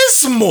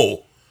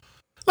abysmal.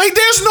 Like,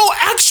 there's no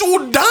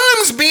actual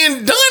dimes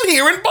being done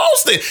here in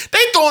Boston. They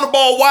throwing the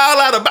ball wild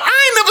out of. I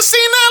ain't never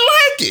seen that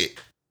like it.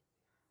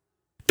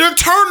 Their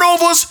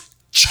turnovers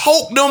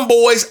choked them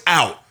boys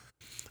out.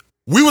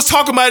 We was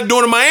talking about it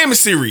during the Miami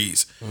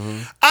series.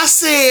 Mm-hmm. I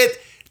said,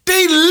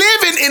 they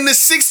living in the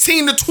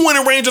 16 to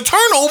 20 range of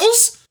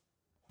turnovers.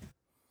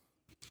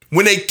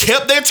 When they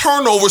kept their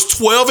turnovers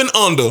 12 and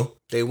under,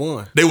 they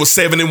won. They were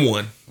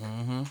 7-1.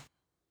 Mm-hmm.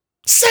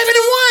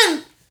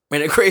 7-1.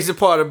 And the crazy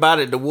part about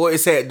it, the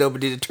Warriors had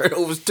double-digit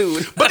turnovers too.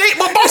 But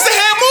Boston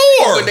had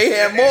more. But they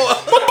had more.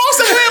 But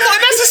Boston had more,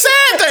 and that's the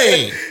sad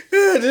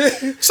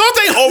thing. So I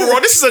think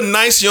overall, this is a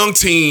nice young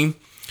team.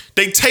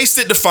 They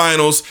tasted the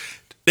finals.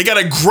 They got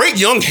a great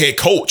young head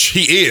coach.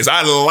 He is.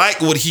 I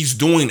like what he's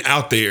doing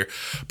out there.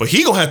 But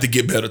he going to have to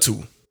get better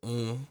too.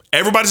 Mm.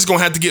 Everybody's going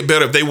to have to get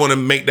better if they want to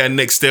make that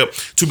next step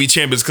to be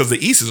champions, because the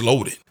East is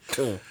loaded.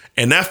 Cool.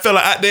 And that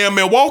fella out there in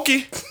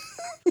Milwaukee,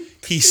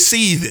 he's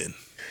seething.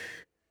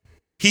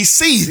 He's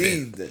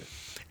seething.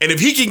 And if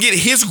he can get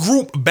his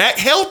group back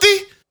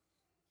healthy,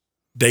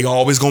 they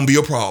always going to be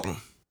a problem.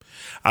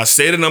 I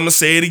said it and I'm going to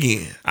say it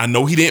again. I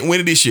know he didn't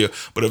win it this year,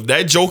 but if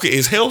that Joker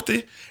is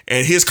healthy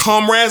and his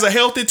comrades are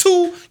healthy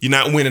too, you're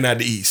not winning out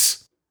the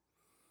East.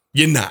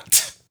 You're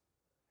not.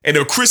 And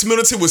if Chris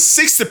Middleton was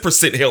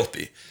 60%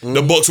 healthy,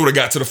 the Bucks would have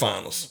got to the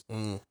finals.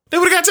 They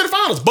would have got to the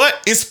finals,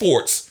 but it's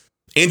sports.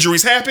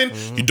 Injuries happen.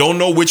 You don't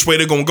know which way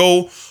they're going to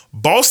go.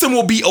 Boston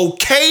will be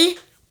okay,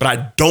 but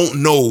I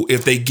don't know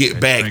if they get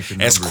back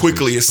as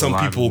quickly as some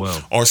people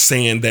are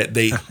saying that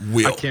they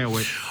will. I can't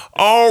wait.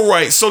 All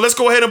right, so let's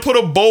go ahead and put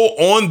a bow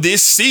on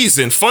this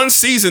season. Fun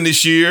season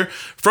this year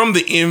from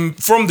the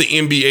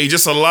NBA.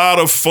 Just a lot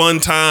of fun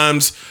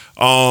times.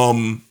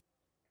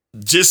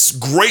 Just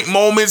great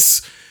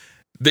moments.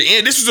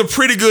 This was a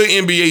pretty good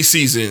NBA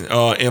season,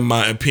 in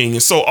my opinion.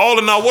 So all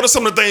in all, what are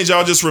some of the things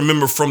y'all just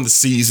remember from the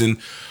season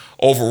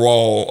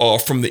overall,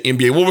 from the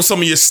NBA? What were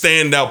some of your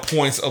standout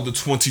points of the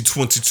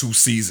 2022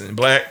 season,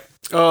 Black?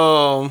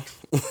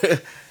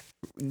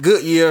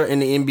 Good year in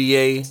the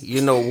NBA.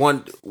 You know,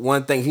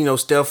 one thing, you know,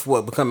 Steph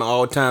becoming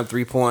all-time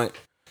 3-point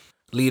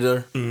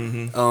leader.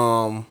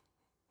 Mm-hmm.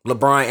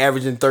 LeBron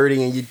averaging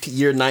 30 in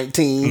year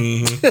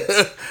 19.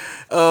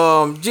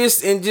 Mm-hmm.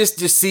 just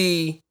to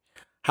see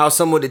how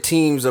some of the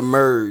teams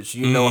emerge,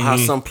 you know, how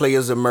some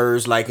players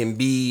emerge, like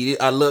Embiid.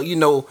 I love, you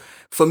know,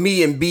 for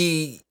me,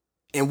 Embiid,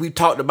 and we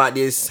talked about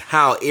this,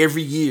 how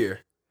every year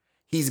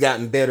he's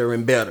gotten better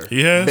and better.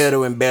 Yes.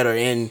 Better and better.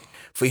 And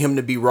for him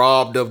to be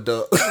robbed of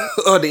the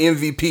of the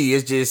MVP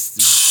is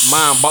just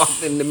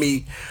mind-boggling to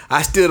me.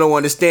 I still don't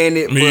understand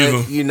it,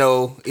 but you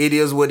know, it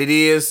is what it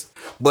is.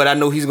 But I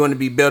know he's going to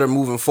be better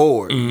moving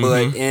forward. Mm-hmm.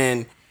 But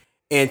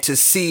and to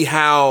see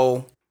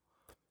how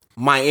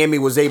Miami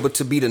was able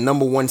to be the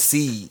number 1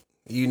 seed,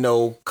 you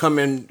know,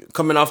 coming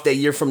off that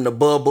year from the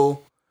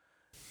bubble,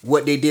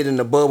 what they did in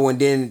the bubble, and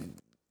then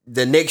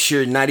the next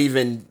year they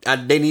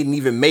didn't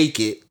even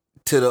make it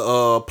to the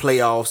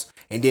playoffs.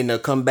 And then they'll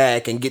come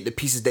back and get the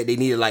pieces that they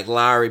needed, like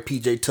Lowry,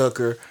 PJ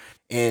Tucker,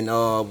 and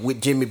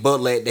with Jimmy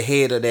Butler at the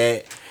head of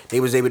that, they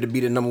was able to be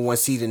the number 1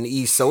 seed in the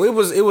East. So it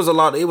was a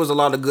lot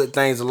of good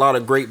things, a lot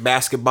of great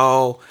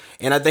basketball,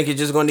 and I think it's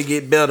just going to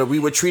get better. We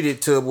were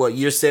treated to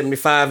year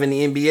 75 in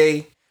the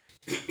NBA,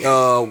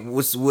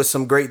 with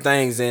some great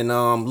things, and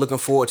looking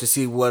forward to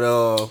see what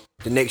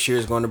the next year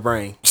is going to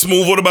bring.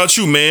 Smooth, what about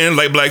you, man?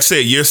 Like Black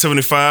said, year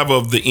 75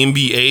 of the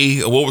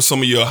NBA. What were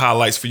some of your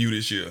highlights for you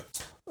this year?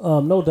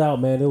 No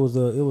doubt, man. It was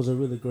a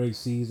really great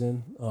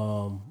season.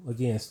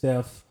 Again,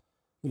 Steph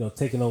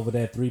taking over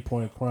that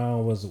 3-point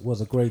crown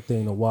was a great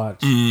thing to watch.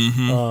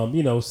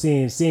 Mm-hmm.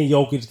 Seeing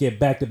Jokic get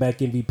back-to-back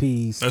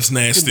MVPs. That's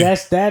nasty.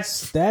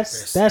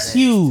 That's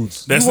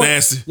huge. That's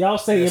nasty. Y'all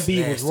say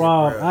Embiid was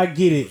robbed. Bro. I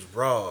get it.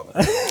 Rob.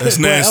 That's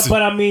nasty.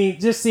 But I mean,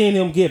 just seeing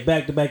him get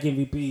back-to-back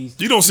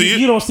MVPs. You don't see it.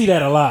 You don't see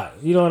that a lot.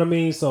 You know what I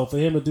mean? So for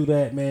him to do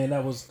that, man,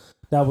 that was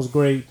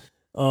great.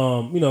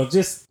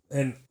 Just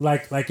and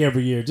like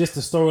every year, just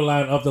the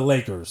storyline of the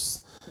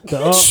Lakers, the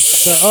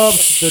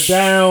ups, the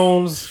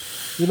downs.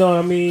 You know what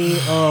I mean?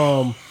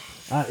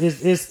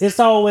 It's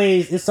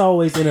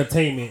always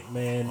entertainment,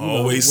 man.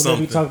 Always whenever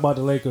something. we talk about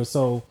the Lakers,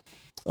 so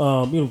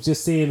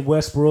just seeing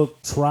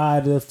Westbrook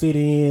try to fit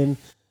in,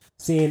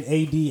 seeing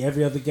AD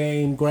every other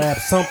game grab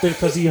something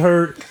because he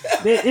hurt.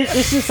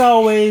 It's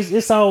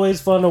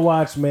always fun to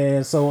watch,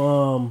 man.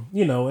 So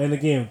and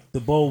again,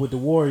 the bowl with the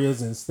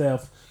Warriors and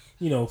Steph,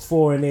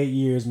 4 and 8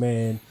 years,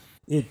 man.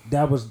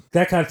 That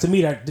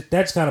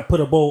just kind of put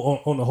a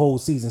bow on the whole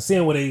season.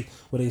 Seeing where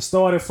they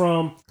started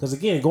from, because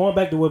again, going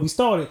back to where we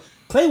started,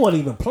 Clay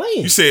wasn't even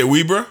playing. You said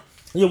Weber?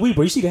 Yeah,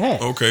 Weber. You see the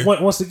hat? Okay.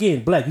 Once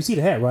again, Black. You see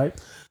the hat, right?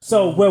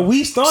 So where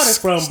we started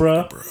from,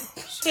 bruh,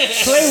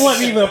 Clay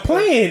wasn't even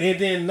playing, and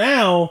then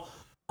now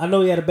I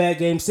know he had a bad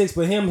game 6,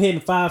 but him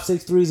hitting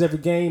 5-6 threes every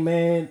game,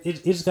 man,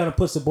 it just kind of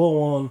puts a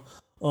bow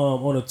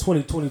on a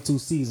 2022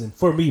 season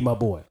for me, my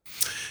boy.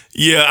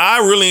 Yeah,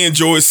 I really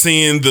enjoy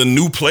seeing the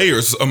new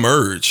players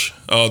emerge.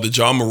 The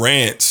John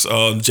Morants,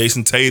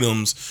 Jason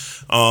Tatum's,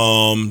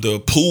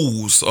 the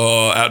Pools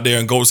out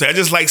there in Golden State. I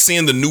just like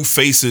seeing the new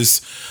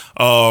faces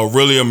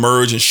really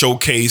emerge and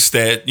showcase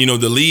that,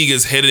 the league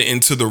is headed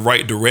into the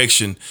right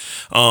direction.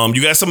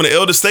 You got some of the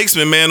elder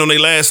statesmen, man, on their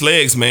last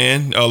legs,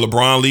 man.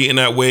 LeBron leading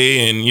that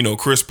way, and,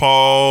 Chris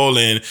Paul,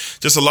 and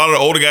just a lot of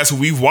the older guys who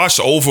we've watched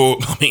over,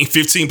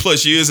 15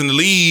 plus years in the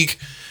league.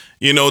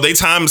 Their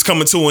time is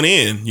coming to an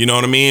end, you know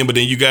what I mean? But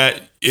then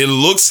it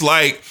looks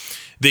like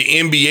the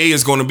NBA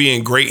is going to be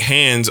in great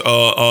hands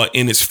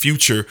in its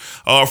future.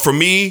 For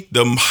me,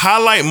 the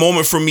highlight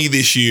moment for me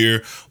this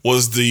year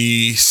was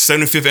the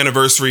 75th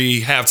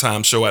anniversary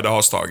halftime show at the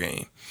All-Star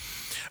game.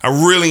 I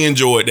really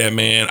enjoyed that,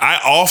 man. I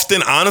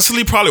often,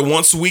 honestly, probably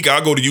once a week,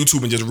 I'll go to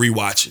YouTube and just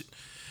rewatch it.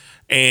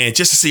 And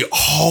just to see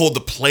all the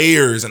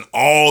players and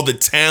all the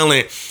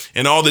talent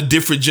and all the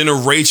different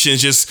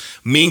generations just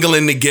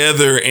mingling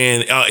together.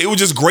 And it was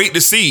just great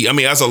to see. I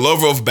mean, as a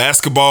lover of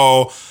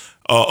basketball,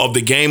 of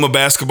the game of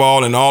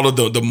basketball and all of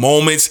the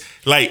moments,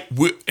 like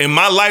in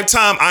my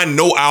lifetime, I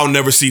know I'll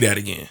never see that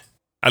again.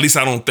 At least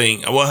I don't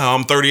think. Well,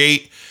 I'm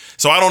 38.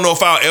 So I don't know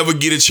if I'll ever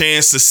get a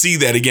chance to see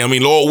that again. I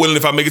mean, Lord willing,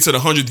 if I make it to the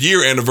 100th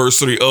year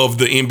anniversary of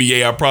the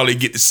NBA, I'll probably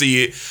get to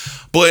see it.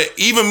 But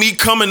even me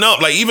coming up,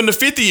 like even the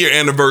 50th year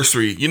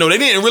anniversary, they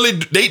didn't really,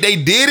 they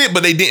did it,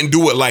 but they didn't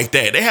do it like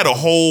that. They had a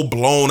whole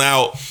blown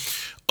out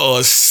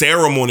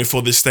ceremony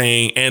for this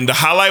thing. And the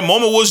highlight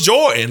moment was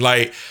Jordan.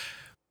 Like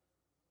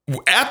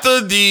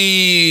after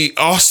the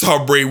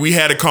All-Star break, we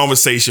had a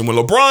conversation. When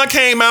LeBron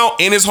came out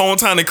in his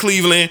hometown in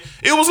Cleveland,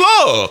 it was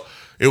love.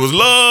 It was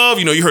love.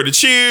 You heard the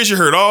cheers, you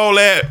heard all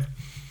that.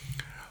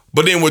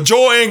 But then with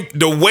Jordan,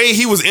 the way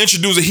he was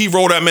introduced, he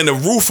rolled out, man, the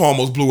roof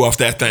almost blew off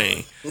that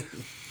thing.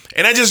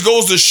 And that just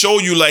goes to show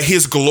you like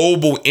his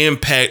global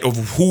impact of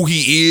who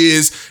he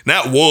is,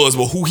 but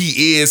who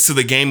he is to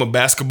the game of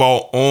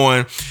basketball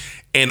on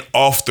and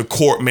off the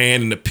court,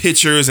 man, and the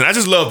pictures. And I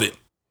just loved it.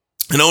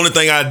 And the only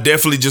thing I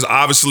definitely just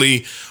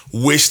obviously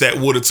wish that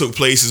would have took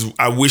place is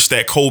I wish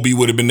that Kobe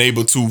would have been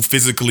able to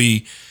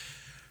physically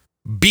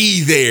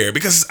be there,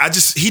 because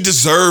he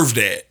deserved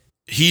that.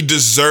 He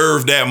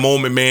deserved that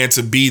moment, man,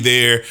 to be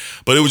there.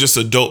 But it was just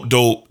a dope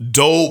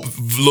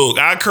look.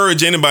 I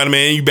encourage anybody,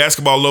 man, you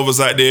basketball lovers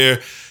out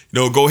there,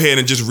 go ahead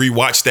and just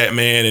rewatch that,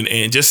 man,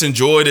 and just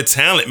enjoy the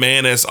talent,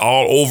 man, that's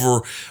all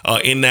over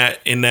in that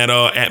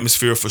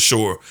atmosphere for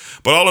sure.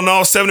 But all in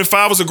all,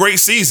 75 was a great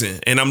season,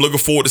 and I'm looking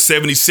forward to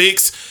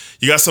 76.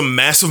 You got some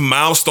massive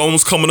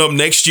milestones coming up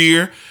next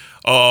year.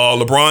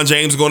 LeBron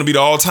James is going to be the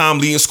all-time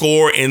leading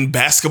scorer in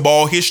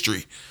basketball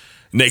history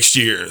next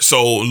year.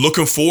 So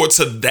looking forward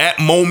to that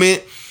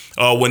moment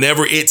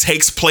whenever it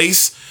takes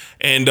place.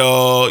 And,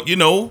 will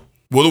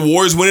the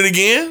Warriors win it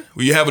again?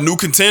 Will you have a new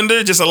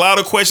contender? Just a lot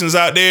of questions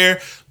out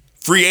there.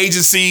 Free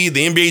agency,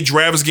 the NBA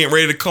draft is getting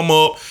ready to come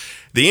up.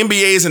 The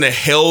NBA is in a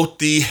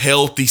healthy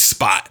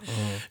spot.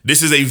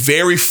 This is a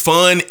very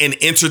fun and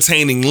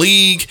entertaining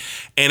league.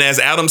 And as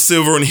Adam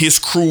Silver and his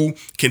crew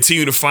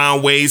continue to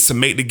find ways to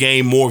make the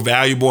game more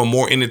valuable and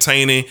more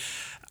entertaining,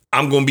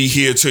 I'm going to be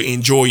here to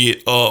enjoy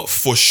it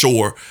for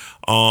sure.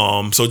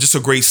 So just a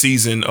great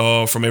season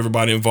from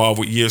everybody involved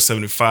with year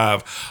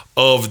 75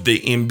 of the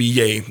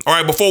NBA. All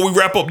right, before we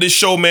wrap up this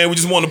show, man, we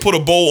just want to put a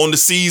bow on the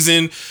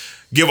season.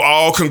 Give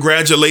all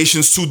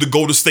congratulations to the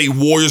Golden State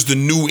Warriors, the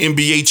new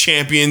NBA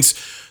champions,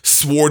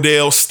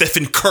 Swardell,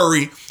 Stephen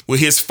Curry with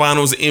his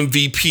finals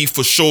MVP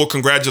for sure.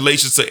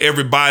 Congratulations to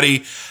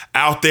everybody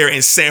out there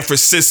in San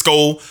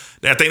Francisco.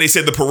 I think they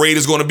said the parade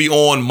is going to be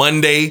on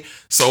Monday.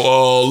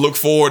 So look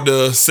forward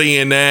to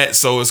seeing that.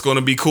 So it's going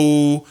to be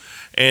cool.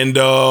 And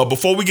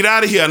before we get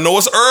out of here, I know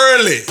it's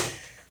early.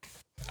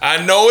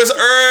 I know it's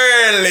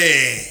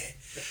early.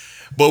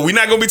 But we're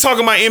not going to be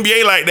talking about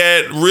NBA like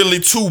that really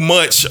too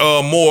much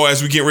more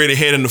as we get ready to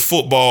head into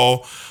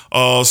football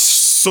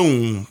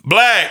soon.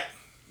 Black,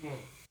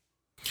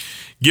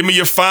 give me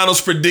your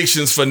finals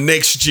predictions for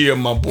next year,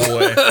 my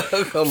boy.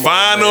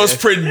 Finals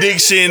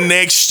prediction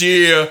next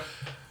year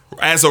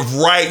as of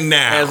right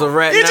now. As of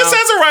right now? Yeah, just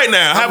as of right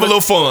now. Have a little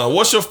fun.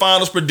 What's your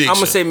finals prediction? I'm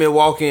going to say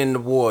Milwaukee and the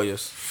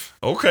Warriors.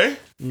 Okay.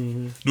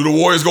 Do the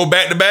Warriors go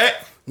back to back?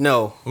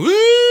 No.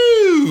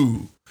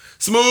 Woo!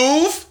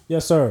 Smooth.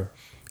 Yes, sir.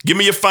 Give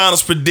me your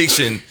finals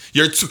prediction.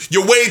 You're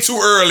way too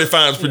early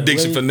finals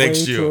prediction for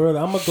next year.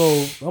 I'm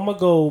gonna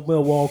go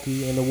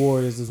Milwaukee and the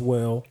Warriors as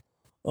well.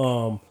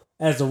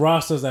 As the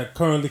rosters are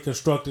currently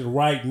constructed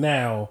right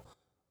now,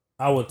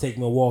 I would take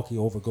Milwaukee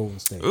over Golden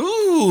State.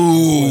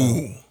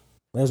 Ooh.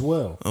 As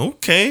well.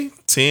 Okay,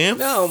 Tim. I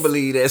don't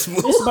believe that.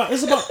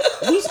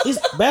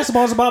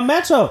 Basketball's about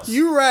matchups.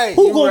 You right.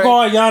 Who gonna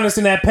guard Giannis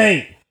in that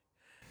paint?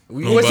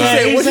 What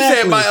you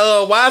said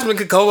about Wiseman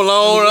could come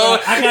along?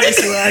 I gotta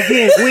see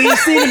again. We ain't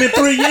seen him in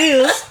 3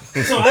 years,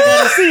 so I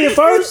gotta see it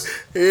first.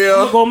 Yeah,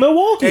 I'm gonna go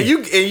Milwaukee.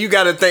 And you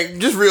gotta think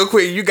just real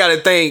quick. You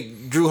gotta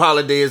think Drew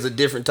Holiday is a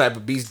different type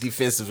of beast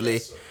defensively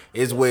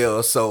as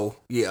well. So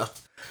yeah,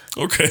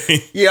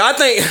 okay. Yeah, I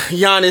think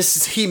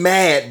Giannis he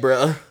mad,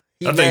 bro.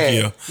 I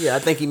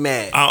think he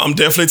mad. I'm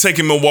definitely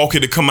taking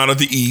Milwaukee to come out of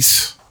the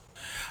East.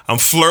 I'm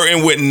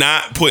flirting with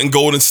not putting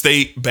Golden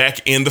State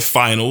back in the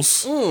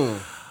finals.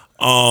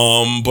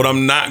 But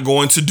I'm not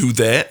going to do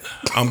that.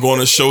 I'm going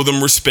to show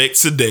them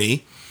respect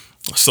today.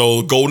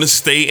 So Golden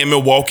State and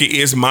Milwaukee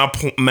is my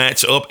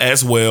matchup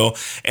as well.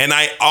 And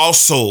I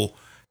also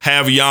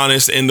have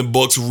Giannis and the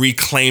Bucks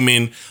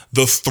reclaiming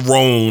the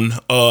throne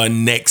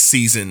next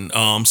season.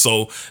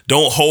 So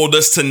don't hold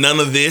us to none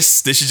of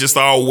this. This is just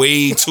our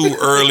way too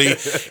early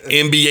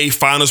NBA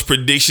Finals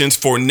predictions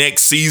for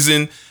next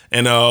season.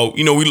 And,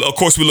 we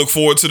look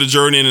forward to the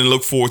journey and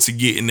look forward to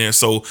getting there.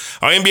 So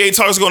our NBA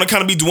talk is going to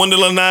kind of be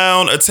dwindling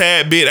down a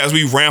tad bit as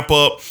we ramp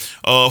up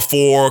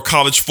for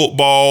college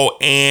football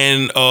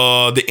and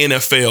the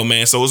NFL,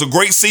 man. So it was a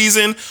great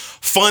season,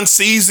 fun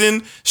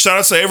season. Shout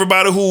out to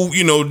everybody who,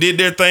 did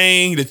their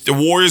thing. The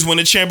Warriors won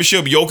the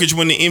championship. Jokic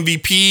won the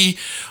MVP.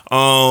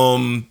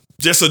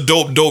 Just a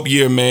dope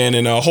year, man.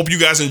 And I hope you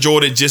guys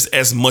enjoyed it just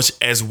as much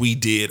as we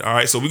did. All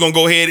right, so we're going to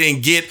go ahead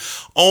and get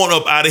on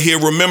up out of here.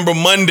 Remember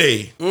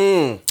Monday,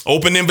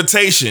 open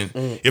invitation.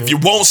 If you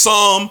want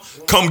some,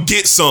 come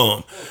get some.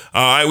 All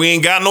right, we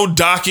ain't got no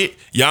docket.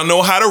 Y'all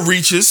know how to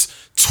reach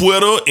us.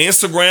 Twitter,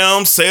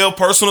 Instagram,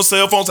 personal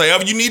cell phones,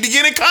 however you need to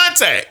get in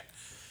contact.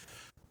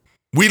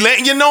 We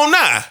letting you know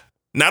now.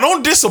 Now,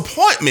 don't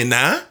disappoint me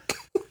now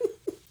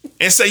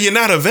and say you're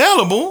not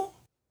available.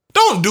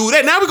 Don't do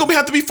that. Now we're going to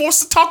have to be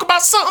forced to talk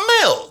about something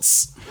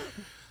else.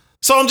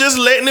 So I'm just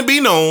letting it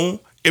be known.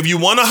 If you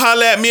want to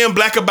holler at me and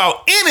Black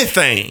about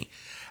anything,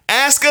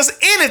 ask us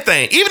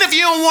anything. Even if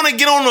you don't want to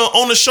get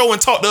on the show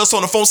and talk to us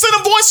on the phone, send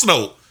a voice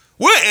note.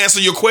 We'll answer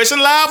your question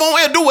live on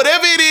air. Do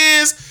whatever it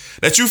is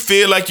that you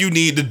feel like you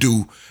need to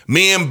do.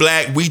 Me and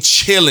Black, we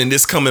chilling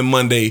this coming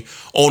Monday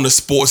on the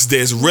Sports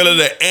Desk. Really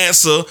to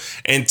answer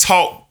and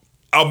talk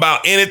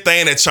about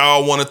anything that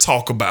y'all want to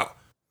talk about.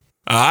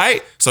 All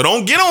right, so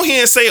don't get on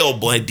here and say, "Oh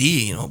boy,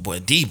 D,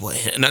 boy."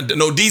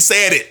 No, D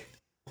said it.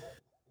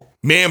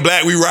 Me and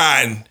Black, we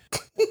riding.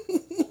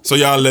 So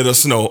y'all let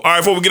us know. All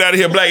right, before we get out of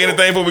here, Black,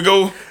 anything before we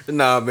go?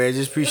 Nah, man,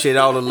 just appreciate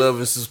all the love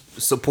and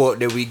support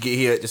that we get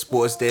here at the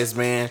Sports Desk,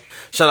 man.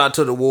 Shout out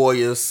to the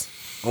Warriors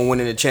on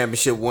winning the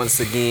championship once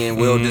again,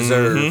 well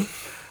deserved.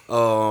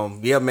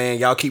 Yeah, man,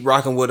 y'all keep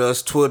rocking with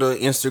us. Twitter,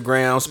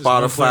 Instagram,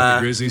 Spotify.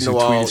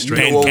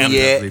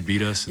 They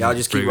beat us. Y'all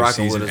just keep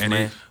rocking with us,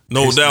 man.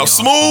 No doubt.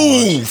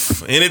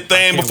 Smooth.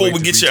 Anything before we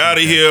get you out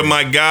of here,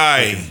 my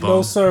guy?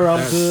 No, sir.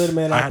 I'm good,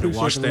 man. I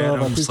appreciate the love.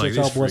 I appreciate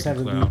y'all boys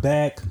having me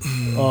back.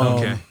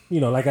 Okay.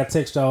 Like I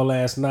texted y'all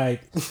last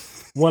night.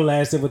 One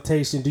last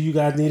invitation. Do you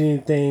guys need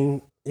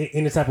anything,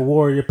 any type of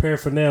Warrior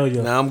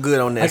paraphernalia? Nah, I'm good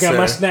on that, I got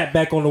my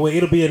snapback on the way.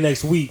 It'll be here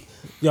next week.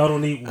 Y'all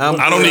don't need.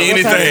 I don't need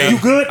anything. You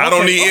good? I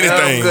don't need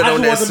anything. I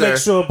just want to make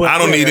sure. But I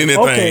don't need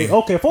anything.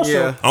 Okay, for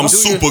sure. I'm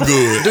super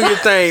good. Do your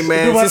thing,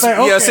 man. I'm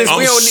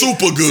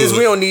super good. Since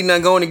we don't need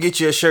nothing, go on and get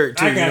you a shirt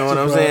too. You know what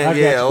I'm saying?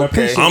 Yeah,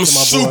 okay. I'm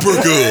super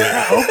good.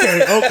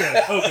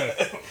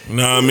 Okay.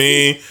 Know what I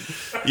mean?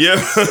 Yeah.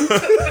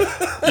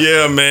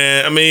 Yeah,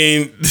 man. I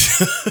mean,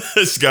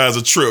 this guy's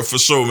a trip for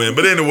sure, man.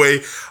 But anyway,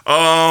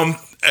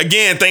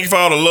 again, thank you for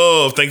all the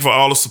love. Thank you for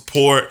all the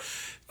support.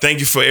 Thank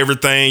you for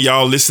everything.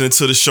 Y'all listening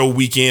to the show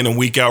week in and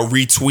week out,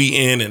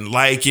 retweeting and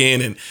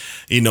liking and,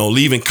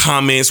 leaving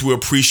comments. We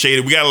appreciate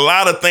it. We got a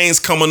lot of things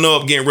coming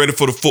up, getting ready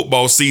for the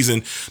football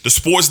season. The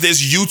Sports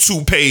Desk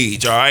YouTube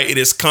page, all right? It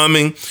is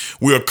coming.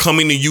 We are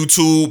coming to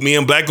YouTube. Me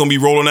and Black going to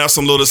be rolling out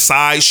some little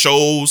side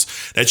shows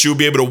that you'll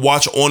be able to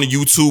watch on the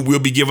YouTube. We'll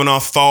be giving our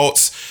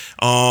thoughts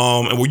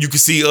and where you can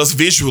see us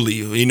visually,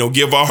 you know,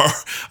 give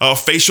our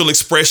facial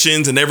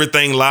expressions and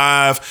everything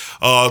live,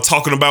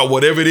 talking about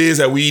whatever it is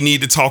that we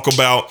need to talk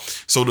about.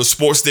 So the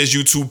Sports Desk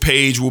YouTube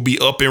page will be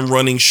up and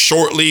running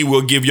shortly.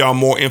 We'll give y'all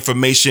more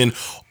information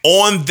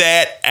on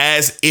that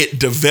as it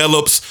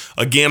develops.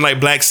 Again, like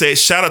Black said,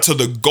 shout out to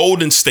the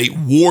Golden State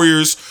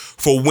Warriors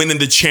for winning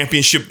the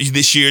championship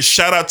this year.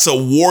 Shout out to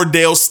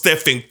Wardell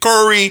Stephen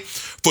Curry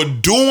for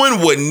doing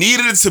what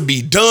needed to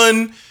be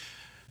done.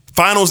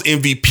 Finals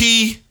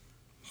MVP,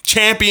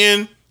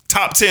 champion,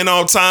 top 10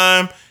 all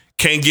time.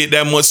 Can't get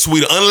that much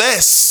sweeter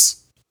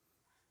unless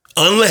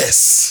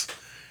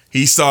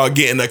he started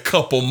getting a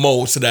couple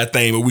more to that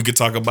thing, but we could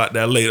talk about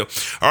that later.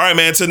 All right,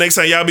 man. Till next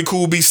time, y'all be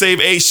cool, be safe.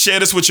 Hey, share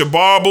this with your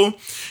barber,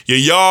 your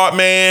yard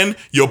man,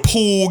 your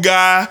pool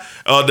guy,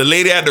 the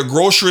lady at the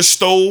grocery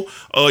store,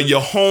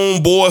 your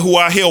homeboy who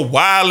out here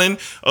wilding,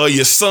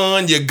 your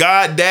son, your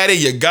goddaddy,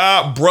 your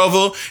god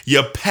brother,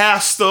 your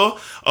pastor,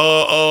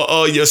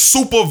 your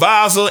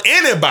supervisor,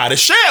 anybody.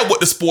 Share it with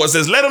the Sports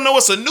Desk. Let them know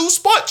it's a new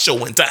sports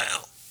show in town.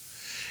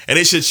 And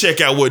they should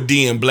check out what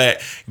D and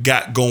Black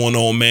got going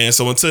on, man.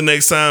 So until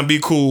next time, be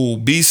cool,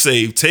 be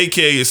safe, take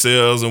care of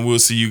yourselves, and we'll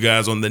see you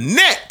guys on the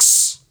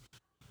next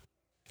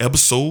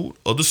episode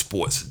of the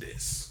Sports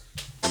Desk.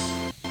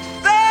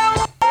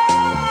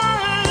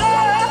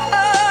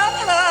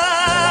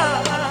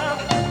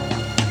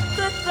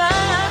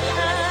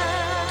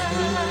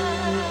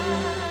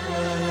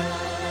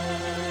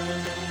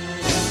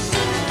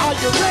 Are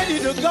you ready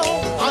to go?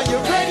 Are you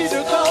ready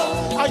to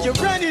go? Are you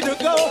ready to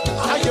go?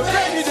 Are you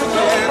ready to go?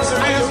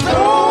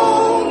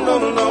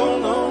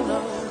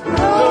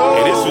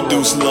 Hey, this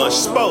Reduced Lunch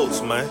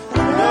Sports, man.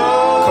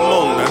 Come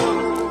on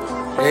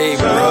now. Hey,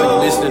 bro,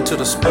 you listening to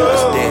the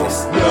Sports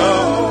Desk.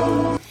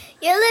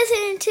 You're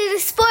listening to the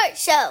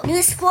Sports Show.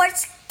 New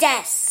Sports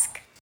Desk.